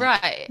deserve it.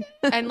 right.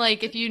 And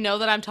like if you know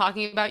that I'm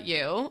talking about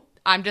you,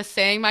 I'm just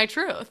saying my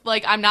truth.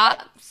 Like I'm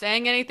not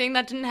saying anything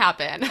that didn't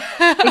happen.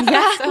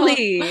 So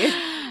Exactly.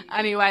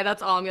 Anyway,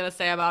 that's all I'm gonna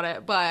say about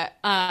it. But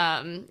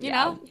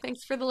Yeah.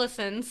 thanks for the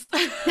listens.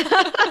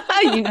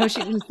 You know,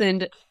 she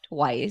listened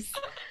twice.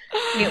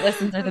 Late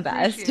listens are the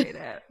best. Appreciate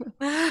it.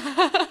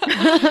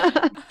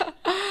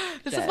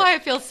 This is Shit. why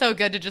it feels so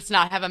good to just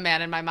not have a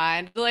man in my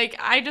mind. Like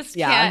I just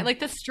Yeah. can't, like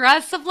the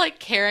stress of like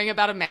caring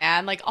about a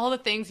man, like all the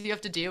things you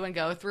have to do and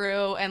go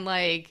through and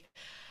like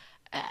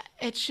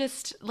it's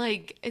just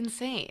like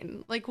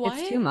insane. Like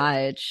It's too what?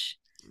 much.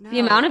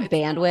 The No, amount of it's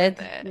not worth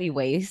bandwidth it. we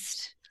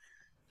waste.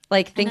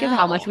 Like, I think of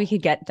how much we know.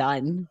 could get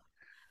done.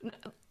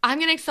 I'm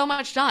getting so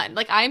much done.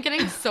 Like I am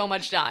getting so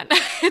much done.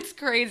 It's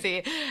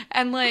crazy.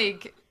 And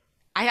like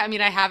I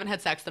mean I haven't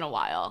had sex in a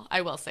while.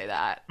 I will say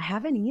that. I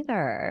haven't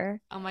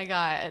either. Oh my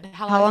God.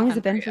 How long How has it long has been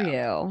it for been you? for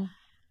you?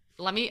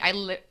 Let me I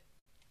li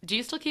Do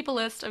you still keep a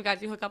list of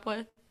guys you hook up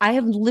with? I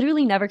have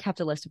literally never kept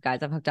a list of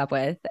guys I've hooked up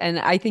with, and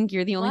I think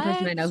you're the only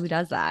person I know What? who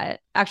does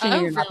that. Actually, no,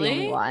 Oh, you're not the only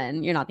really?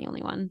 one. You're not the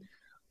only one.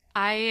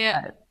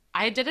 I But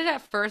I did it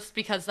at first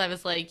because I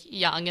was like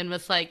young and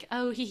was like,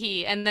 oh hee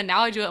hee. And then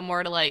now I do it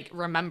more to like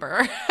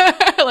remember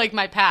like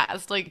my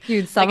past. dude, Like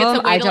some it's of a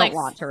them way I to don't like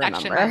want to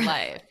section my remember.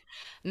 life.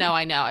 No,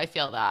 I know, I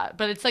feel that.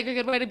 But it's like a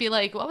good way to be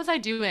like, what was I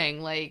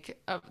doing like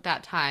at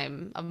that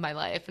time of my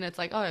life? And it's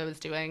like, oh, I was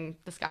doing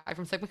this guy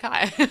from Sigma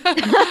Chi.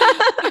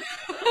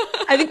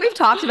 I think we've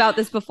talked about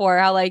this before,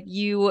 how like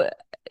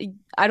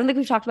I don't think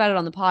we've talked about it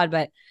on the pod,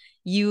 but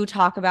you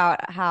talk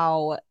about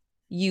how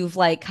you've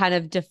like kind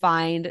of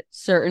defined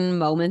certain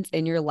moments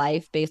in your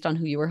life based on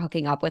who you were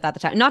hooking up with at the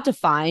time. Not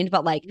defined,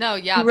 but like No,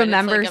 you yeah, but it's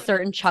remember like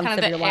certain it's kind chunks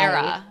of of your the life.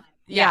 era.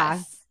 Yeah.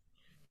 Yes.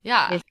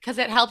 Yeah, It's- because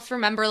it helps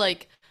remember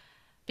like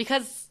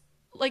because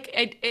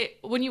like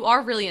when you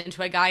are really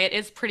into a guy, it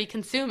is pretty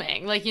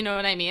consuming. Like, you know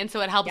what I mean?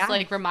 So it helps yeah.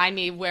 like remind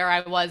me where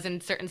I was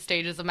in certain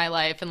stages of my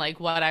life and like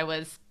what I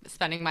was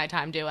spending my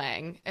time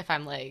doing. If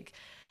I'm like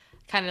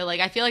kind of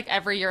like I feel like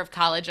every year of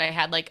college I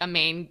had like a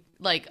main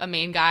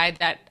guy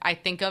that I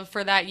think of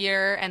for that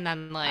year and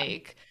then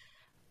like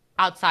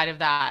outside of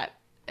that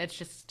it's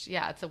just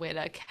yeah, it's a way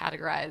to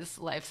categorize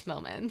life's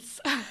moments.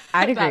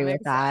 I'd If agree that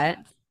with makes that.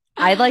 sense.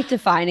 I'd like to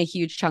find a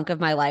huge chunk of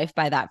my life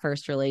by that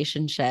first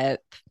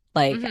relationship.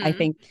 Like, I Mhm.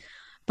 think,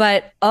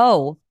 but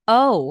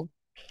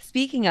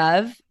speaking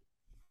of,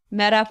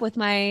 met up with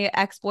my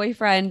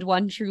ex-boyfriend,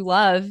 one true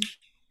love.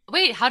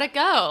 Wait, how'd it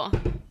go?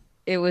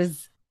 It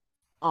was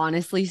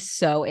honestly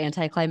so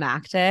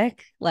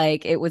anticlimactic.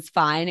 Like, it was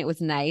fine. It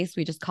was nice.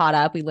 We just caught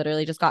up. We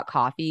literally just got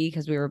coffee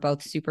because we were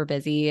both super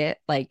busy,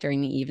 like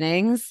during the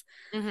evenings.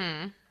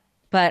 Mhm.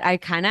 But I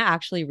kind of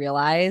actually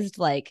realized,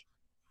 like,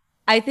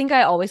 I think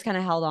I always kind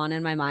of held on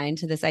in my mind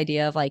to this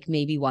idea of like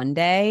maybe one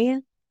day.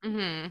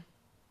 Mhm.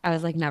 I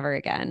was like, never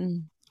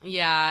again.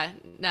 Yeah,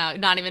 no,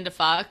 not even to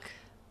fuck.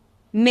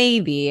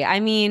 Maybe. I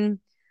mean,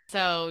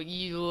 So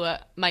you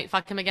might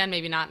fuck him again,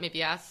 maybe not, maybe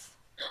yes.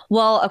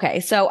 well, okay.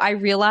 So I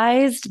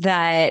realized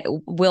that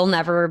we'll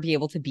never be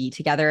able to be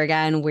together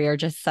again. We're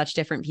just such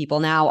different people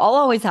now. I'll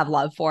always have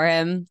love for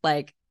him.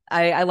 Like,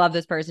 I love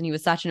this person. He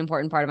was such an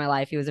important part of my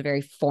life. He was a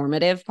very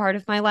formative part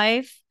of my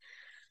life.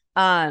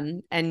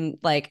 And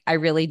like, I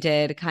really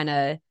did kind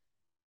of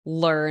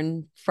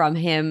learn from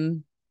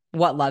him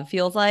what love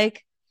feels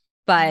like.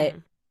 But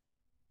Mhm.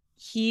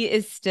 he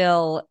is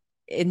still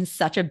in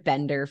such a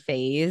bender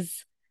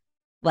phase.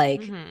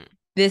 Like, Mhm.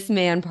 this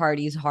man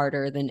parties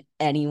harder than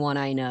anyone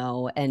I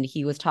know. And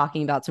he was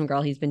talking about some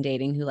girl he's been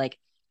dating who like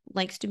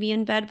likes to be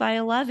in bed by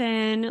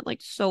 11,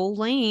 like so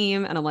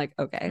lame. And I'm like,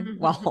 okay,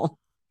 well,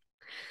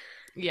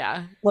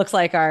 Yeah. looks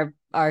like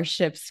our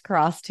ships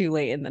crossed too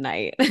late in the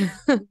night.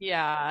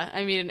 Yeah.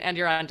 I mean, and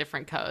you're on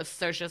different coasts.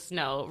 There's just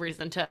no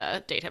reason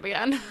to date him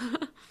again.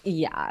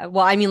 Yeah.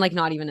 Well, I mean, like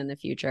not even in the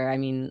future. I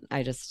mean,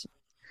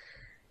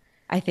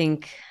 I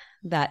think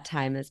that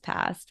time has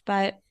passed,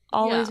 but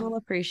always Yeah. will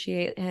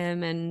appreciate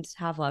him and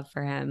have love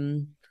for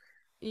him.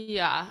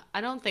 Yeah.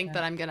 I don't think I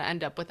that I'm gonna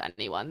end up with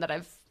anyone that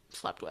I've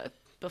slept with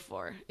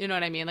before. You know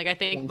what I mean? Like I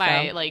think think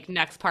my so. like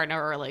next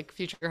partner or like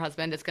future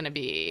husband is gonna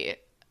be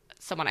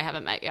someone I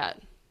haven't met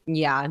yet.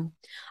 Yeah.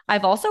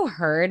 I've also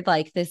heard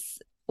like this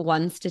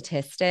one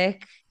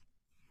statistic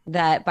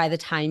that by the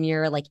time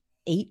you're like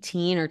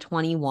 18 or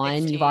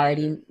 21, you've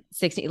already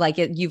 16. 16, like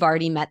you've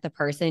already met the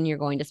person you're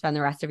going to spend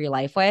the rest of your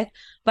life with.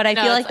 But I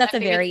No, feel it's like I that's a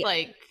think very,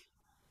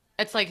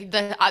 it's like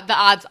the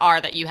odds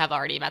are that you have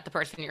already met the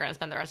person you're going to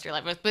spend the rest of your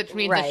life with, which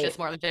means it's right. just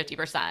more than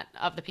 50%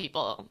 of the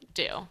people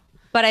do.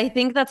 But I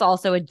think that's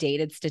also a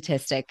dated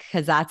statistic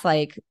because that's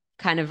like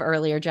kind of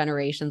earlier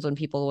generations when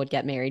people would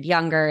get married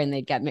younger and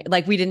they'd get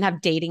like we didn't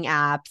have dating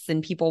apps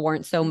and people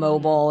weren't so Hmm.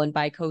 mobile and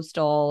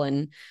bi-coastal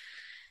and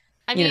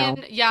I you know,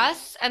 mean,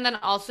 yes, and then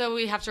also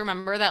we have to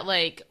remember that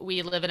like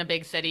we live in a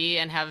big city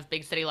and have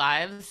big city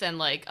lives, and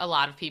like a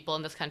lot of people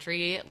in this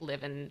country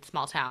live in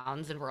small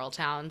towns and rural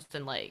towns,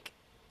 and like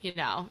you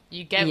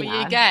get what you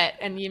yeah. get,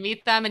 and you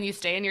meet them, and you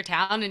stay in your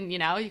town, and you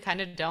kind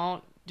of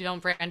don't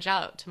branch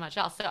out too much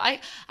else. So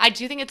I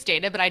do think it's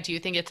dated, but I do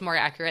think it's more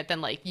accurate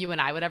than like you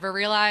and I would ever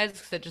realize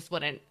because it just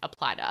wouldn't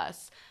apply to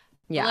us.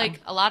 But Yeah.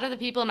 like a lot of the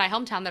people in my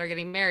hometown that are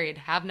getting married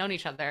have known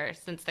each other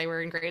since they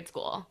were in grade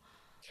school.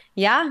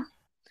 Yeah.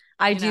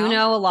 I you do know?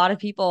 know a lot of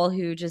people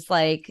who just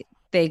like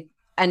they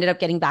ended up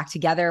getting back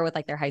together with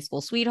like their high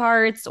school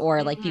sweethearts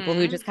or like people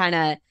who Hmm. just kind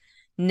of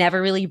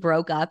never really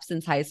broke up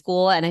since high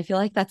school. And I feel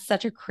like that's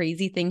such a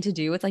crazy thing to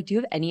do. It's like, do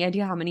you have any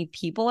idea how many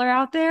people are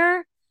out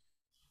there?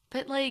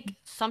 But like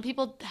some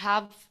people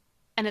have,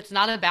 and it's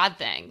not a bad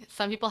thing.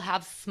 Some people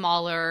have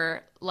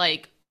smaller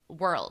like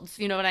worlds.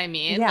 You know what I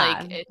mean? Yeah,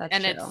 Like it, that's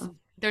and it's true.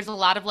 there's a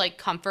lot of like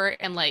comfort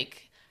and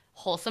like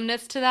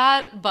wholesomeness to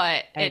that,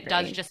 but I it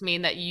does agree. just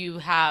mean that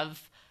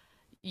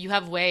you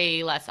have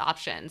way less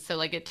options. So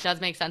like it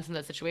does make sense in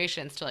those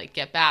situations to like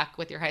get back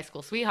with your high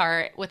school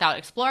sweetheart without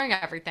exploring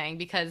everything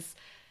because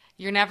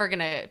you're never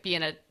gonna be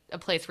in a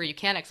place where you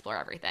can explore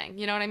everything.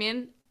 You know what I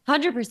mean?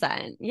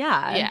 100%.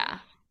 Yeah. Yeah.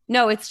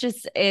 No, it's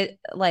just it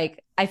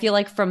like I feel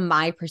like from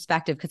my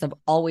perspective, because I've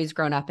always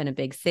grown up in a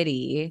big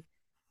city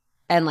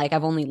and like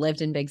I've only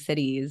lived in big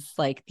cities,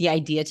 like the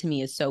idea to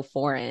me is so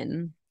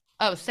foreign.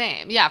 Oh,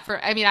 same. Yeah,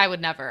 I mean, I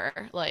would never,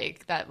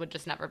 like, that would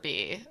just never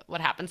be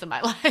what happens in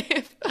my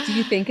life. Do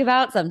you think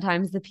about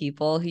sometimes the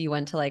people who you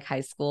went to like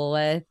high school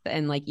with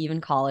and like even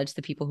college,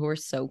 the people who were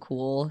so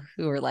cool,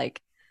 who are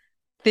like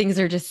things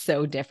are just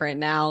so different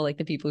now, like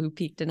the people who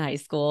peaked in high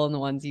school and the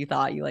ones you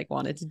thought you like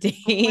wanted to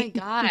Oh my date.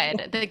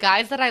 God. The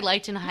guys that I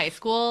liked in high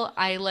school,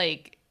 I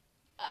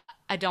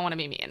don't want to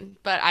be mean,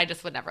 but I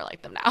just would never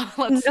like them now.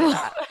 Let's say No,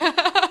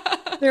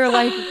 that. they're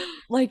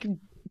like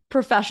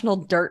professional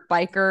dirt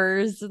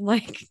bikers and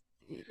like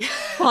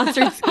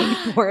sponsored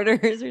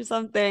skateboarders or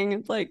something.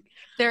 It's like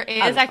There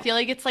I is, don't I know. feel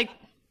like it's like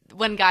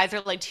when guys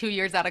are like 2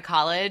 years out of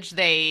college,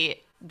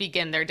 they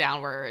begin their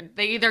downward.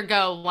 They either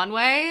go one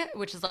way,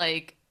 which is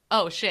like,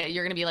 oh shit,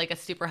 you're gonna be like a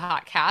super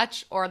hot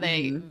catch, or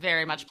they Mhm.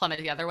 very much plummet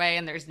the other way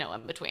and there's no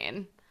in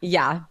between.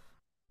 Yeah.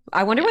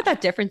 I wonder what Yeah.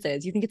 that difference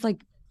is. You think it's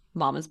like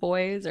mama's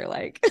boys or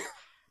like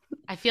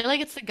I feel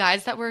like it's the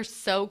guys that were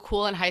so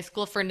cool in high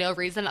school for no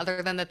reason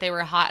other than that they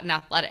were hot and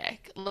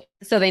athletic. Like,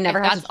 so they never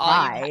if had to that's all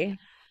you had, try.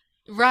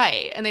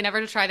 right? And they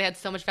never tried. They had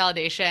so much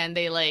validation.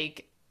 They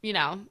like,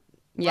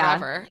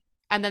 Yeah. whatever.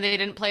 And then they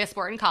didn't play a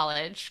sport in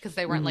college because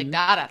they weren't like Hmm.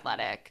 that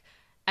athletic.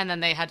 And then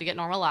they had to get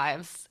normal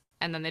lives.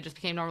 And then they just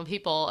became normal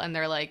people. And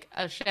they're like,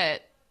 oh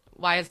shit,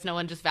 why is no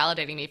one just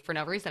validating me for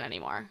no reason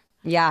anymore?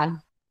 Yeah.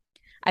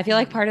 I feel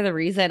like Hmm. part of the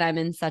reason I'm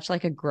in such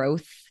like a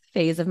growth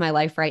phase of my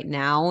life right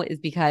now is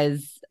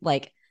because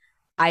like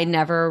I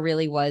never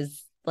really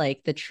was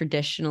like the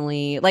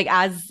traditionally like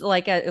as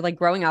like a like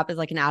growing up as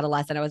like an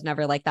adolescent, I was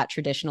never like that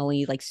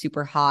traditionally like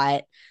super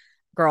hot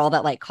girl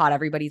that like caught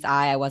everybody's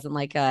eye. I wasn't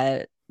like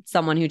a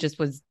someone who just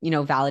was,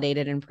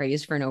 validated and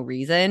praised for no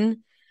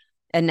reason.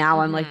 And now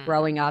I'm like Hmm.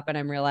 growing up and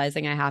I'm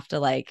realizing I have to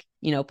like,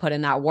 put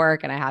in that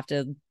work and I have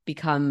to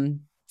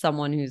become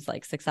someone who's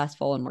like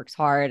successful and works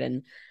hard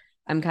and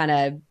I'm kind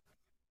of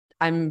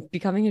I'm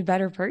becoming a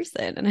better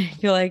person. And I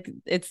feel like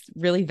it's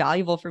really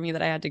valuable for me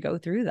that I had to go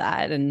through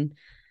that. And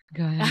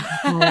go ahead,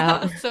 call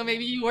out. So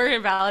maybe you were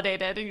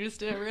invalidated and you just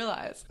didn't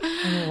realize.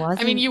 I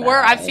I mean, wasn't you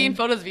were, I've seen though.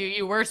 photos of you.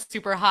 You were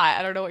super hot.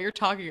 I don't know what you're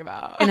talking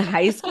about. In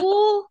high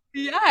school,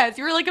 Yes,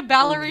 you were like a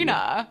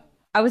ooh, ballerina.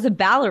 I was a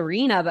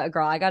ballerina, but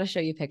girl, I got to show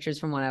you pictures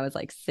from when I was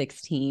like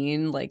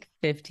 16, like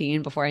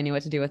 15, before I knew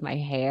what to do with my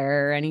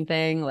hair or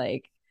anything.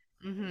 Like,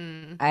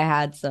 Hmm. I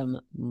had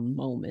some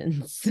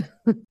moments.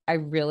 I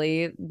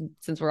really,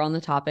 since we're on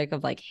the topic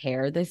of like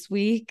hair this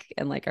week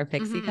and like our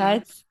pixie Hmm.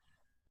 cuts,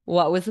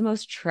 what was the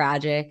most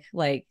tragic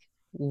like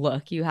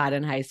look you had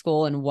in high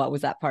school and what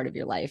was that part of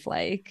your life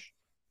like?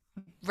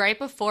 Right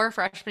before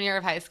freshman year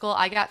of high school,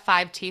 I got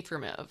 5 teeth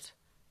removed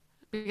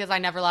because I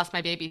never lost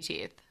my baby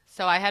teeth.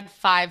 So I had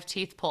 5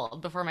 teeth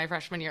pulled before my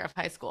freshman year of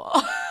high school.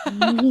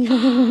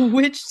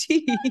 Which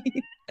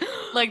teeth?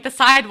 Like the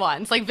side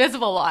ones, like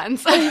visible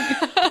ones. Oh,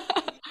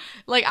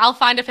 Like I'll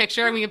find a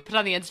picture and we can put it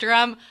on the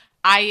Instagram.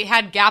 I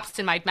had gaps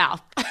in my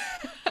mouth.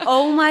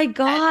 oh my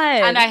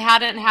And God. I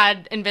hadn't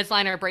had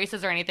Invisalign or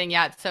braces or anything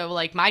yet. So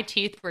like my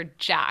teeth were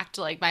jacked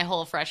like my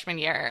whole freshman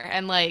year.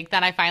 And like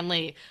then I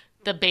finally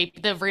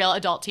the real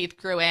adult teeth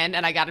grew in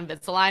and I got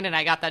Invisalign and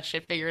I got that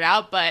shit figured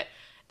out. But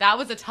that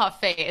was a tough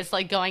phase.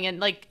 Like going in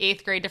like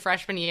 8th grade to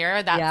freshman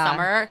year that Yeah.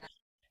 summer,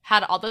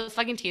 had all those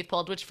fucking teeth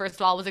pulled, which first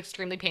of all was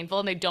extremely painful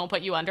and they don't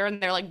put you under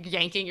and they're like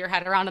yanking your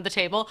head around on the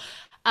table.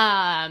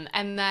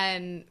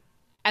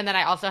 And then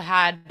I also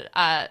had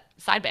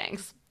side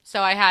bangs.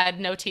 So I had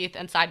no teeth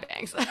and side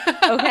bangs.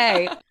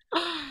 Okay.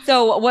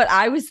 So what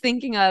I was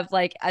thinking of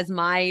like as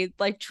my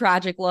like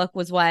tragic look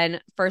was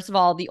when first of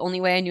all the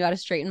only way I knew how to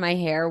straighten my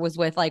hair was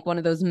with like one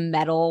of those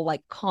metal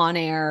like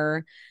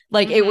Conair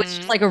like it was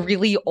just Hmm. like a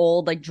really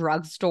old like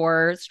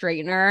drugstore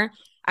straightener.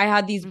 I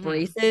had these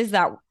Hmm. braces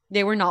that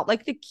they were not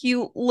like the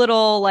cute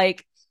little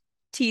like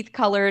teeth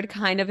colored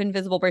kind of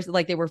invisible braces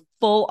like they were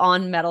full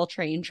on metal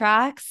train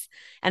tracks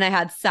and I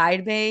had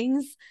side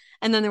bangs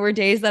and then there were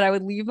days that I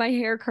would leave my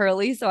hair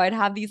curly so I'd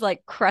have these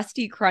like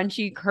crusty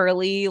crunchy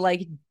curly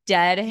like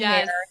dead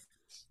hair Yes.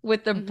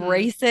 with the Hmm.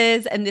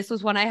 braces. And this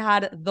was when I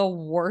had the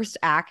worst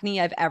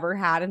acne I've ever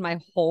had in my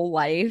whole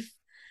life.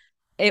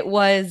 It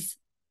was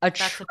a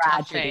That's a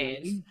tough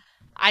phase. tragedy.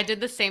 I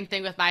did the same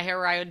thing with my hair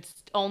where I would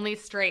only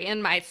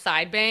straighten my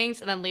side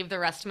bangs and then leave the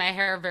rest of my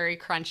hair very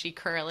crunchy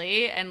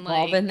curly and We've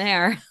all been like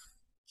there.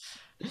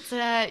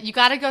 you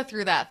got to go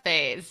through that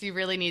phase. You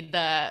really need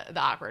the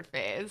awkward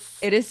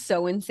phase. It is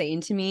so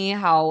insane to me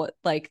how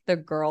like the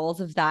girls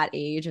of that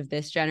age of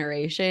this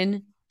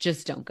generation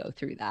just don't go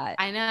through that.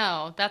 I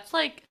know. That's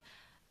like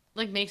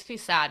makes me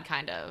sad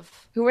kind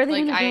of. Who are they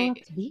going Like to grow I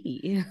up to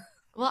be?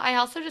 well, I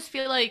also just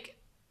feel like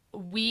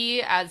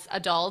we as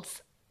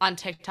adults on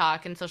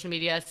TikTok and social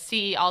media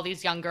see all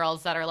these young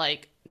girls that are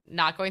like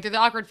not going through the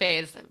awkward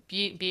phase,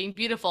 being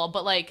beautiful,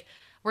 but like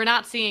we're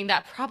not seeing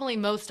that probably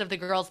most of the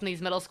girls in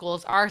these middle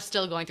schools are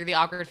still going through the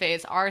awkward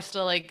phase, are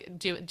still like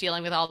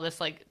dealing with all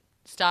this like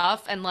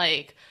stuff, and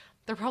like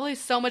they're probably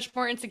so much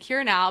more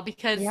insecure now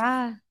because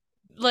Yeah.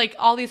 like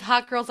all these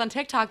hot girls on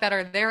TikTok that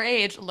are their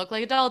age, look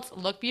like adults,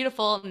 look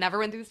beautiful, never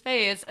went through this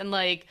phase, and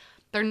like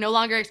they're no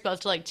longer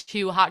exposed to like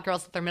two hot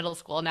girls at their middle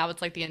school. Now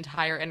it's like the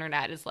entire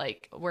internet is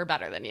like, we're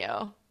better than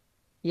you.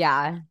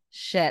 Yeah.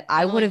 Shit.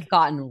 I And would have like,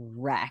 gotten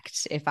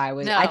wrecked if I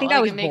no, think I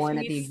like was it makes born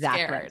at me the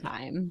exact right scared.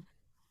 time.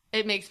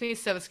 It makes me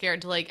so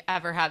scared to like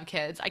ever have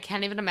kids. I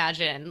can't even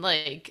imagine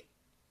like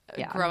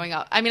Yeah. growing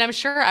up. I mean, I'm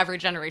sure every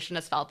generation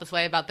has felt this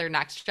way about their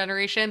next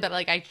generation, but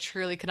like I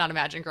truly could not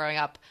imagine growing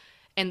up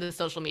in the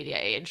social media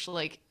age.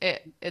 Like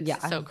it's Yeah.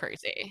 so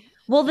crazy.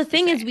 Well, the It's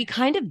thing is, insane. we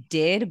kind of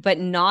did, but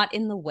not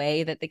in the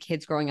way that the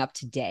kids growing up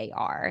today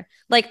are.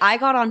 Like, I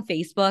got on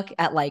Facebook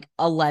at like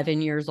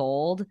 11 years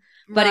old,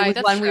 but it Right, was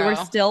that's when true.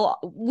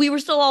 we were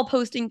still all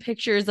posting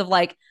pictures of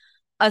like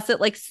us at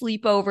like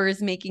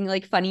sleepovers, making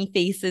like funny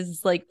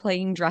faces, like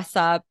playing dress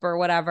up or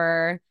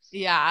whatever.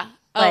 Yeah.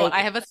 Oh, Like, I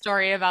have a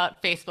story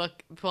about Facebook,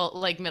 well,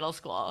 like middle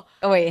school.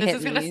 oh wait, This hit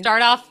is gonna me.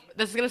 start off.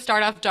 This is gonna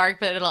start off dark,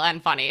 but it'll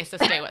end funny. So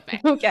stay with me.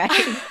 Okay.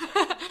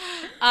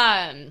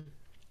 um,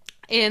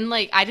 in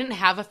like I didn't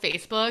have a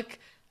Facebook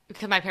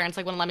because my parents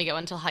like wouldn't let me go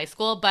until high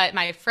school, but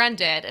my friend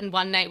did. And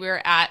one night we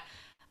were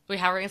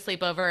having a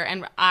sleepover,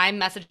 and I'm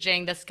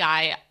messaging this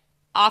guy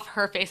off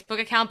her Facebook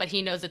account, but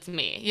he knows it's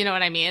me. You know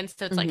what I mean?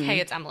 So it's like, hey,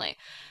 Hmm. it's Emily,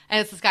 and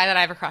it's this guy that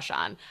I have a crush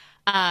on.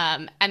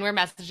 And we're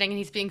messaging, and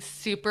he's being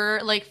super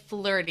like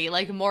flirty,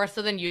 like more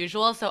so than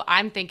usual. So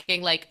I'm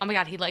thinking like, oh my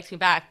God, he likes me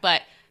back,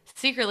 but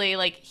secretly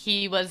like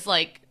he was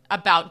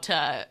about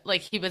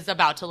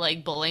to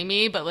like bully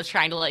me, but was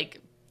trying to like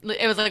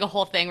it was like a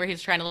whole thing where he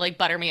was trying to like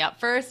butter me up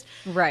first.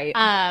 Right.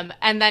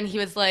 And then he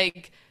was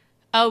like,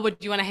 "Oh, would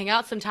you want to hang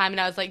out sometime?"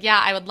 And I was like,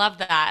 "Yeah, I would love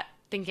that."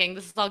 Thinking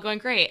this is all going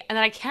great. And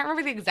then I can't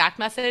remember the exact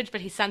message,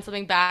 but he sent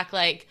something back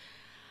like,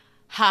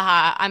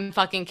 haha, I'm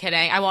fucking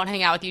kidding. I won't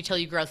hang out with you till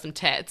you grow some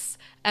tits.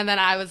 And then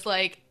I was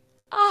like,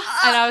 oh,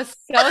 and I was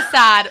so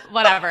sad.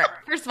 Whatever.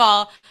 First of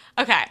all,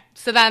 okay.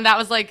 So then that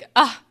was like,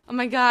 oh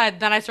my God.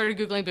 Then I started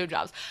Googling boob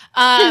jobs.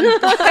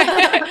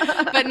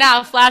 But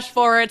now flash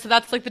forward. So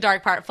that's like the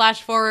dark part.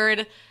 Flash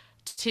forward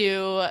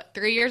to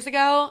 3 years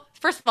ago.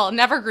 First of all,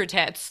 never grew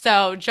tits.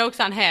 So jokes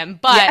on him,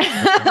 but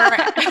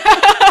Yeah.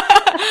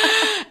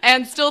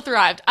 and still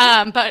thrived.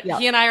 But Yep.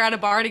 he and I are at a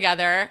bar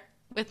together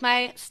with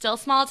my still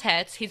small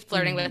tits. He's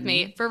flirting with Mhm.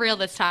 me for real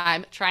this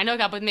time, trying to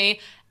hook up with me.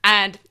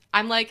 And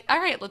I'm like, all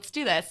right, let's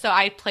do this. So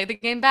I play the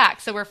game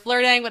back. So we're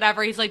flirting,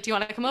 whatever. He's like, do you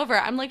want to come over?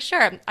 I'm like,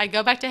 sure. I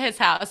go back to his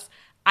house.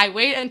 I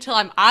wait until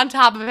I'm on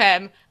top of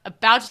him,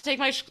 about to take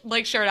my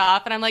like shirt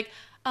off, and I'm like,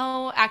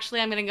 oh, actually,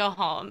 I'm gonna go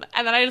home.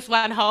 And then I just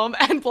went home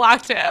and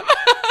blocked him.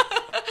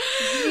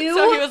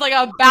 So he You was like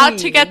about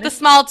to get the queen.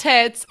 small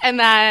tits, and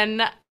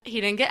then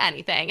he didn't get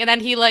anything. And then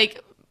he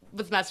like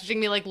was messaging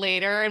me like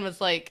later and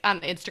was like on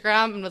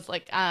Instagram and was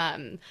like,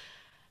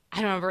 I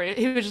don't remember.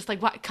 He was just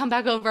like, "What? Come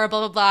back over," blah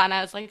blah blah. And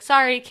I was like,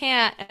 "Sorry,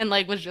 can't." And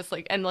like was just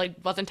like and like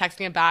wasn't texting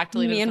him back,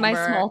 deleted Me his and my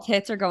number. small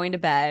tits are going to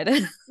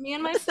bed. Me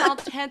and my small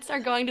tits are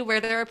going to where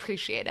they're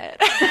appreciated.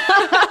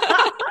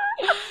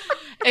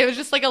 It was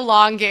just like a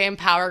long game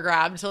power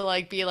grab to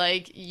like be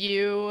like,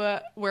 you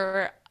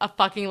were a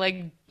fucking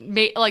like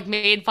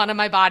made fun of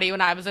my body when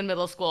I was in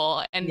middle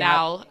school, and Yep.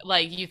 now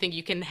like you think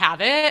you can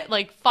have it?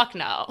 Like fuck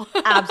no.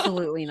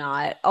 Absolutely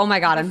not. Oh my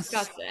God.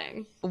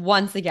 Disgusting.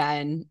 Once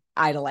again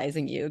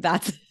idolizing you.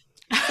 That's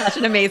such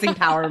an amazing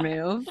power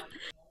move.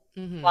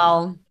 Hmm.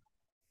 Well,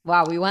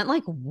 wow, we went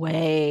like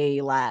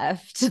way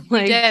left. We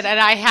Like, did, and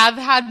I have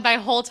had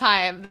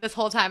this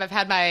whole time I've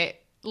had my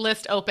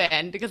list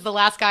open because the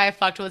last guy I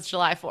fucked was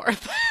July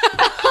 4th.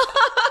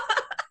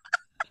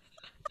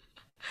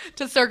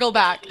 To circle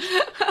back.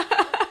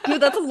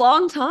 dude, that's a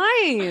long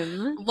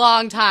time.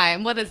 Long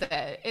time. What is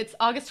it? It's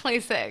August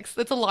 26th.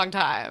 It's a long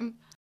time.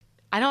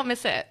 I don't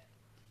miss it.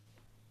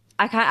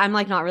 I'm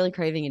like not really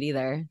craving it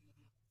either.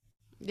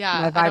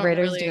 Yeah, My I don't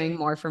vibrator's doing really.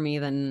 more for me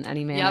than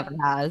any man Yep, ever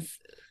has.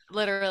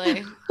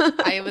 literally.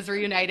 I was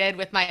reunited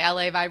with my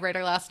LA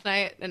vibrator last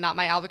night and not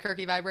my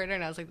Albuquerque vibrator,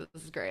 and I was like,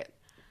 this is great.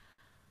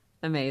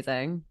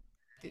 Amazing.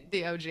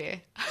 The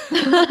OG.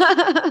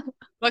 Okay.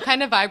 What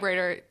kind of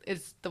vibrator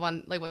is the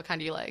one, like, what kind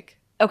do you like?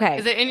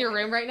 Is it in your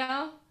room right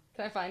now?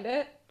 Can I find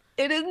it?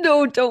 It is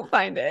no, don't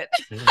find it.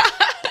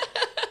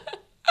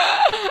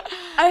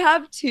 I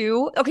have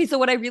two. Okay, so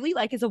what I really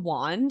like is a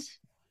wand,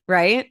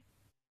 right?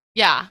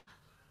 Yeah.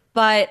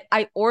 but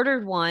I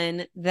ordered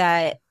one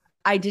that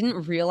I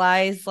didn't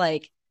realize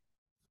like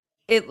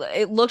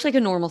it looked like a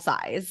normal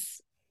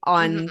size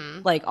on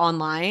Mm-hmm. like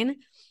online.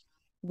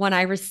 When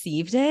I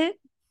received it,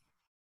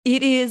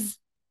 it is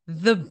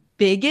the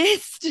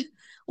biggest,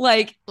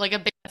 like Like a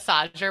big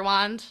massager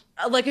wand.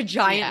 like a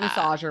giant Yeah.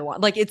 massager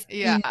one. Like it's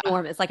Yeah.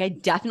 enormous. Like I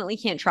definitely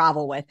can't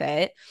travel with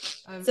it.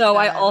 I'm So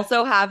I dead.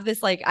 also have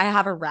this like I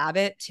have a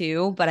rabbit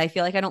too, but I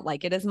feel like I don't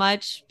like it as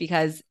much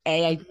because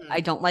I Hmm.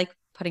 don't like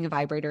putting a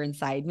vibrator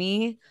inside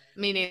me.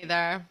 Me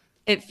neither.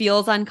 It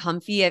feels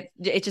uncomfy. It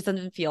just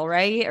doesn't feel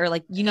right. Or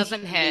like you It need to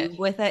doesn't hit. move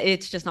with it.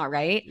 It's just not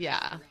right.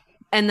 Yeah.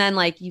 And then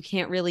like you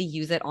can't really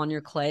use it on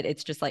your clit.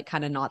 It's just like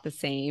kind of not the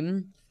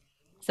same.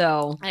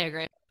 So I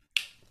agree.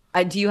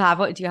 do you have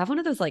one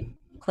of those like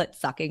clit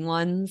sucking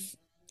ones?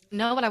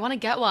 No, but I want to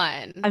get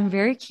one. I'm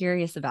very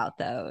curious about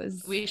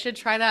those. We should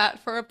try that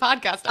for a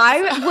podcast I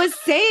episode. was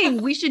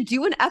saying we should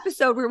do an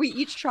episode where we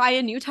each try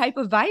a new type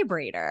of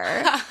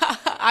vibrator.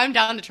 I'm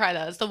down to try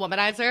those. The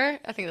womanizer,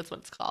 I think that's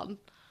what it's called.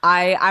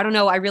 I don't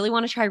know. I really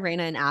want to try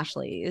Raina and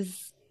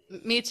Ashley's.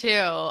 Me too.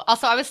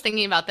 Also, I was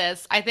thinking about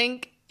this. I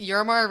think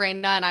you're more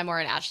Raina and I'm more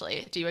an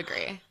Ashley. Do you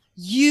agree?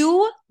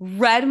 You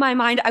read my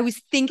mind. I was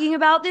thinking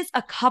about this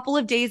a couple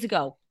of days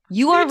ago. Me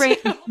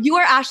too. You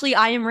are Ashley,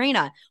 I am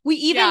Raina. We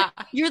even Yeah.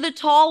 you're the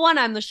tall one,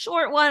 I'm the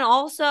short one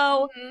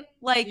also. Mhm.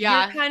 Like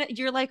Yeah.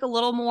 you're like a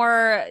little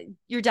more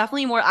you're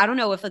definitely more I don't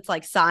know if it's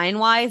like sign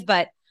wise,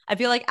 but I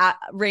feel like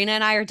Raina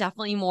and I are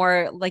definitely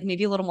more like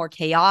maybe a little more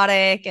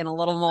chaotic and a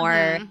little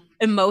more Hmm.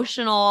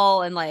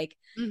 emotional and like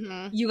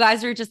Hmm. you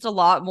guys are just a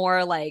lot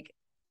more like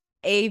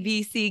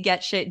ABC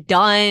get shit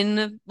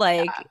done.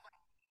 Like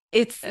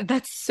it's Yeah.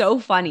 that's so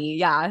funny.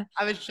 Yeah.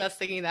 I was just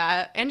thinking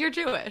that. And you're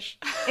Jewish.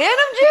 And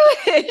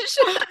I'm Jewish.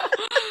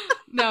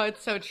 No,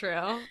 it's so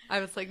true. I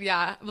was like,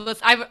 yeah.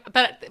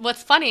 But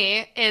what's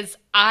funny is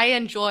I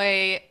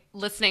enjoy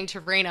listening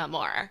to Raina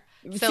more.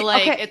 So See,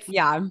 like okay, it's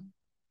yeah.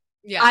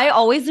 I yeah.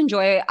 always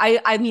enjoy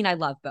I mean I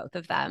love both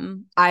of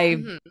them. I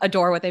Hmm.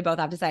 adore what they both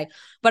have to say,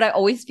 but I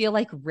always feel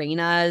like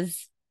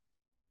Raina's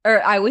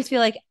or I always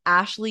feel like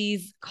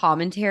Ashley's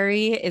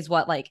commentary is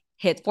what like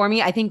hits for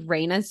me. I think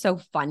Raina's so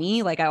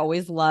funny. Like I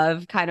always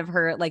love kind of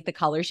her like the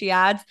color she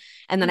adds.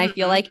 And then I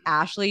feel Hmm. like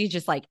Ashley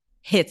just like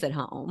hits it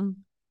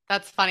home.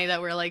 That's funny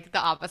that we're like the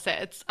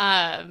opposites,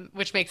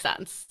 which makes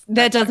sense. That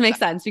That does checks make out.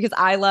 sense because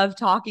I love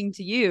talking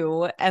to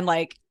you and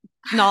like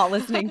not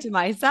listening to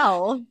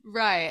myself.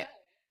 Right.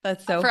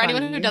 That's so For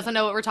anyone who funny. doesn't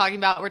know what we're talking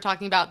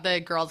about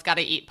the Girls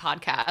Gotta Eat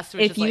podcast,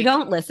 which If is you like,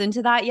 don't listen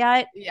to that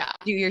yet, yeah,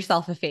 do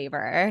yourself a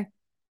favor.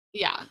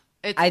 yeah.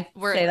 It's I'd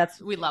we're say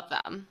that's we love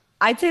them.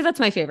 I'd say that's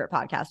my favorite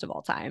podcast of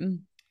all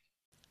time.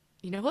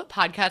 You know what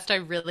podcast I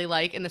really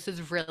like, and this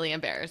is really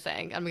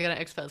embarrassing. I'm gonna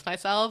expose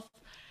myself.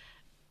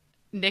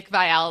 Nick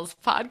Vial's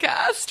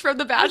podcast from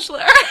The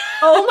Bachelor.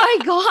 Oh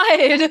my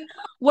God.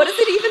 What is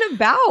it even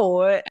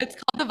about? It's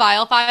called The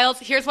Vial Files.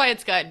 Here's why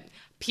it's good.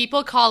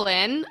 People call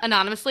in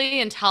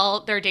anonymously and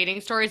tell their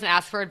dating stories and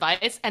ask for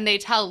advice, and they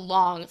tell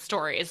long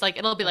stories. Like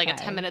it'll be like a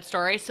Okay. 10-minute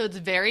story. So it's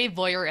very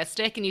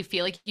voyeuristic, and you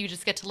feel like you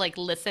just get to like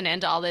listen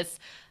into all these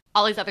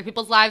other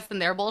people's lives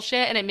and their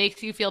bullshit, and it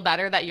makes you feel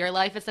better that your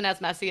life isn't as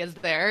messy as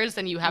theirs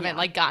and you haven't Yeah.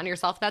 like gotten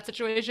yourself in that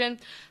situation.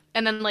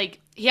 And then like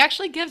he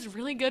actually gives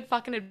really good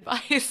fucking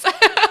advice.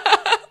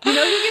 You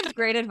know who gives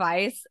great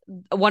advice?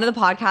 One of the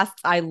podcasts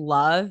I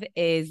love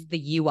is the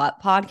You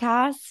Up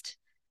podcast.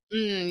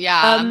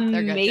 Yeah,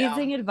 they're good too.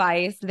 Amazing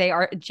advice. They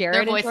are Their Jared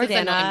and voices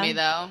annoy me Jordana.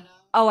 though.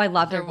 Oh, I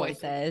love their Their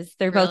voices voices.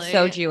 They're both so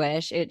really.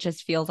 Jewish. It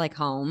just feels like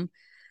home.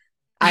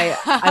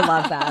 I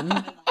love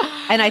them.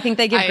 And I think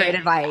they give great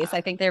advice.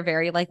 I think they're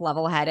very like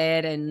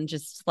level-headed and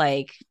just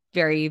like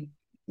very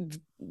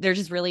they're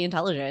just really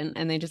intelligent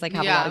and they just like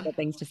have a lot of Yeah. good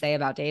things to say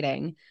about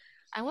dating.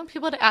 I want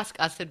people to ask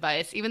us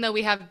advice, even though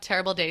we have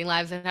terrible dating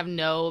lives and have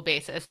no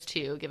basis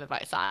to give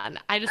advice on.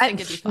 I just think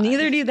And it'd be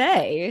neither fun. do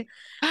they.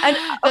 And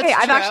okay,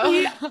 That's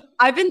true.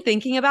 I've been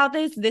thinking about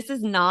this. This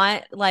is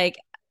not like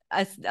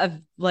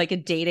like a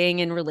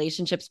dating and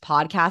relationships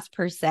podcast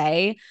per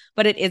se,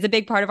 but it is a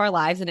big part of our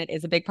lives and it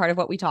is a big part of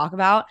what we talk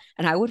about.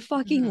 And I would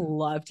fucking Mhm.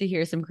 love to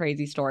hear some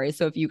crazy stories.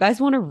 So if you guys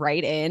want to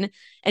write in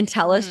and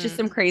tell us just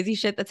some Mhm. crazy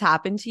shit that's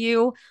happened to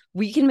you,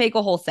 we can make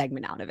a whole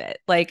segment out of it.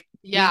 Like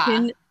we Yeah.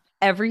 can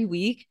every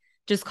week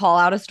just call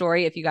out a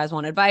story if you guys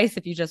want advice,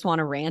 if you just want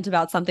to rant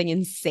about something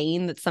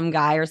insane that some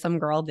guy or some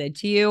girl did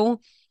to you,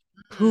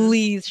 Mhm.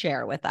 please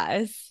share with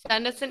us.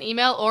 Send us an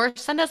email or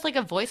send us like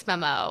a voice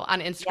memo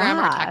on Instagram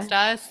or Yeah. text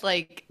us.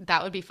 Like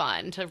that would be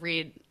fun to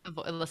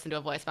listen to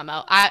a voice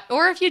memo.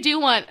 Or if you do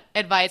want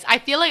advice, I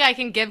feel like I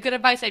can give good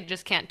advice. I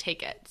just can't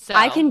take it.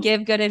 I So, can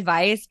give good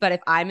advice, but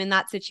if I'm in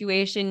that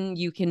situation,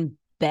 you can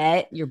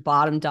bet your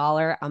bottom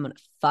dollar I'm going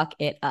to fuck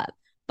it up.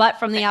 But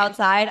from the same.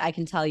 outside, I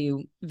can tell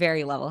you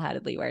very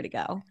level-headedly where to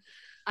go.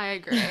 I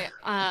agree.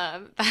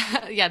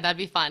 Yeah, that'd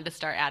be fun to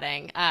start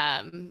adding,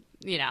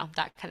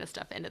 that kind of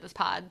stuff into this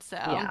pod. So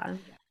Yeah.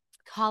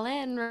 call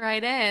in,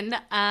 write in.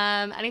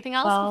 Anything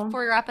else Well,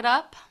 before we wrap it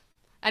up?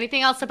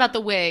 Anything else about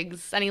the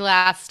wigs? Any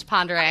last I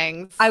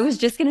ponderings? was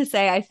just gonna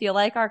say, I feel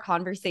like our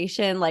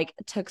conversation like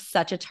took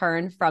such a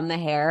turn from the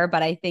hair,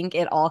 but I think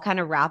it all kind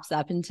of wraps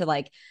up into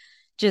like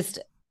just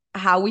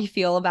how we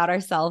feel about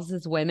ourselves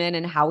as women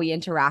and how we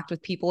interact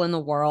with people in the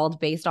world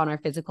based on our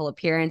physical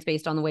appearance,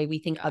 based on the way we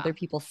think Yeah. other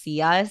people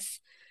see us.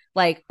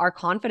 Like our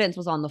confidence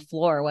was on the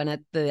floor when at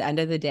the end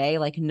of the day,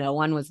 like no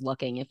one was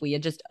looking. If we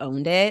had just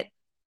owned it,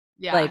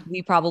 like Yeah.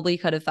 we probably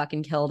could have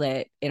fucking killed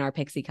it in our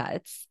pixie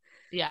cuts.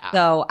 Yeah.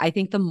 So I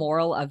think the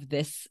moral of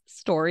this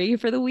story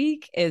for the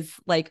week is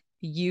like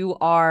you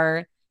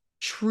are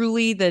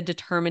truly the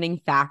determining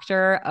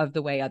factor of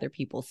the way other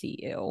people see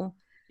you.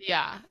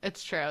 Yeah,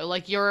 it's true.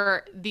 Like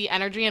the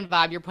energy and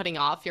vibe you're putting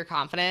off, your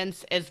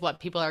confidence is what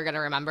people are going to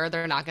remember.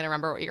 They're not going to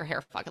remember what your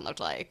hair fucking looked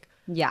like.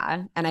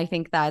 Yeah. And I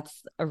think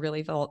that's a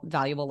really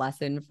valuable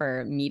lesson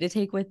for me to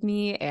take with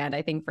me. And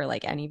I think for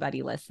like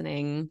anybody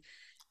listening,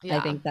 I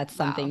Yeah. think that's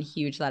something Wow.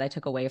 huge that I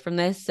took away from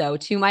this. So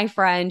to my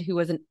friend who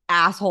was an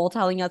asshole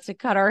telling us to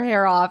cut our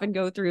hair off and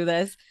go through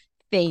this,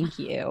 thank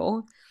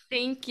you.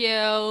 Thank you.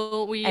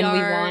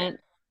 And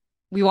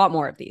we want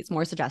more of these,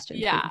 more suggestions,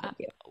 please. Yeah, Thank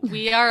you.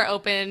 we are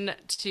open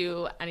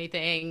to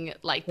anything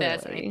like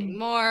this, Clearly. anything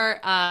more.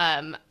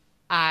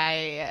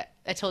 I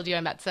told you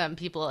I met some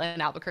people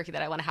in Albuquerque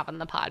that I want to have on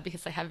the pod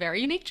because they have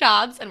very unique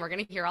jobs, and we're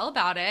going to hear all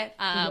about it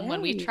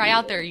when we try Yay.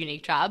 out their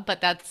unique job.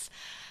 But that's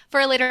for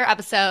a later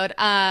episode.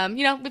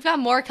 We've got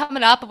more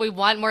coming up, but we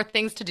want more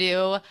things to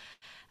do.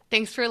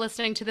 Thanks for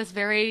listening to this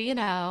very,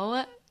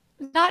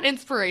 not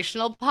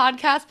inspirational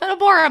podcast, but a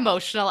more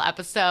emotional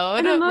episode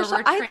An where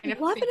emotional, we're I trying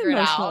to love an figure it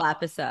emotional out.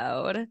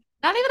 episode.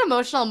 Not even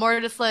emotional, more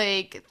just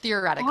like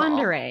theoretical.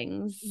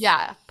 Ponderings.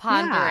 Yeah, Yeah.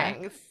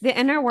 ponderings. The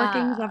inner Uh,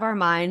 workings of our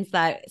minds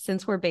that,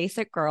 since we're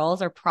basic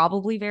girls, are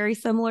probably very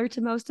similar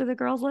to most of the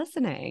girls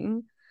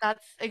listening.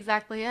 that's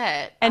exactly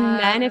it. And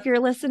men, if you're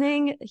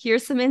listening,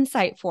 here's some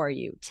insight for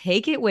you.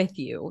 Take it with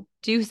you,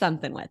 do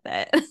something with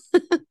it.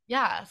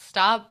 Yeah,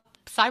 stop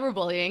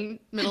cyberbullying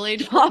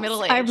Stop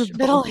middle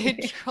cyberbullying.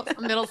 age girls,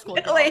 middle school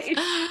Middle girls. age.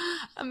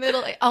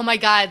 Middle Oh my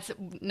God.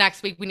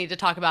 Next week we need to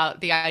talk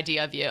about The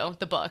Idea of You,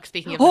 the book,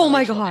 speaking of Oh my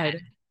middle-aged women.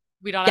 God.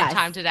 We don't have Yes,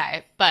 time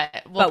today,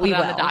 but we'll but put we it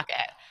on the will. docket.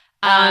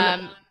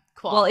 Um,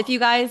 well, Cool. if you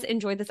guys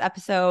enjoyed this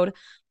episode,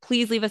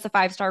 please leave us a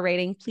 5-star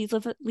rating. Please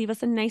leave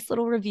us a nice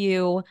little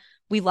review.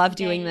 We love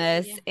doing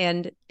this. Yay.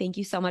 And thank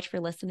you so much for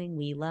listening.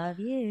 We love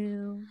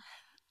you.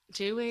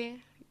 Do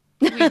we?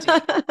 We do.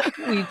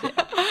 We do.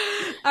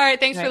 All right.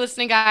 Thanks All for right.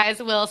 listening,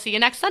 guys. We'll see you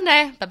next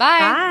Sunday. Bye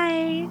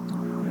bye. Bye.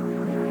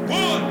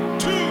 One.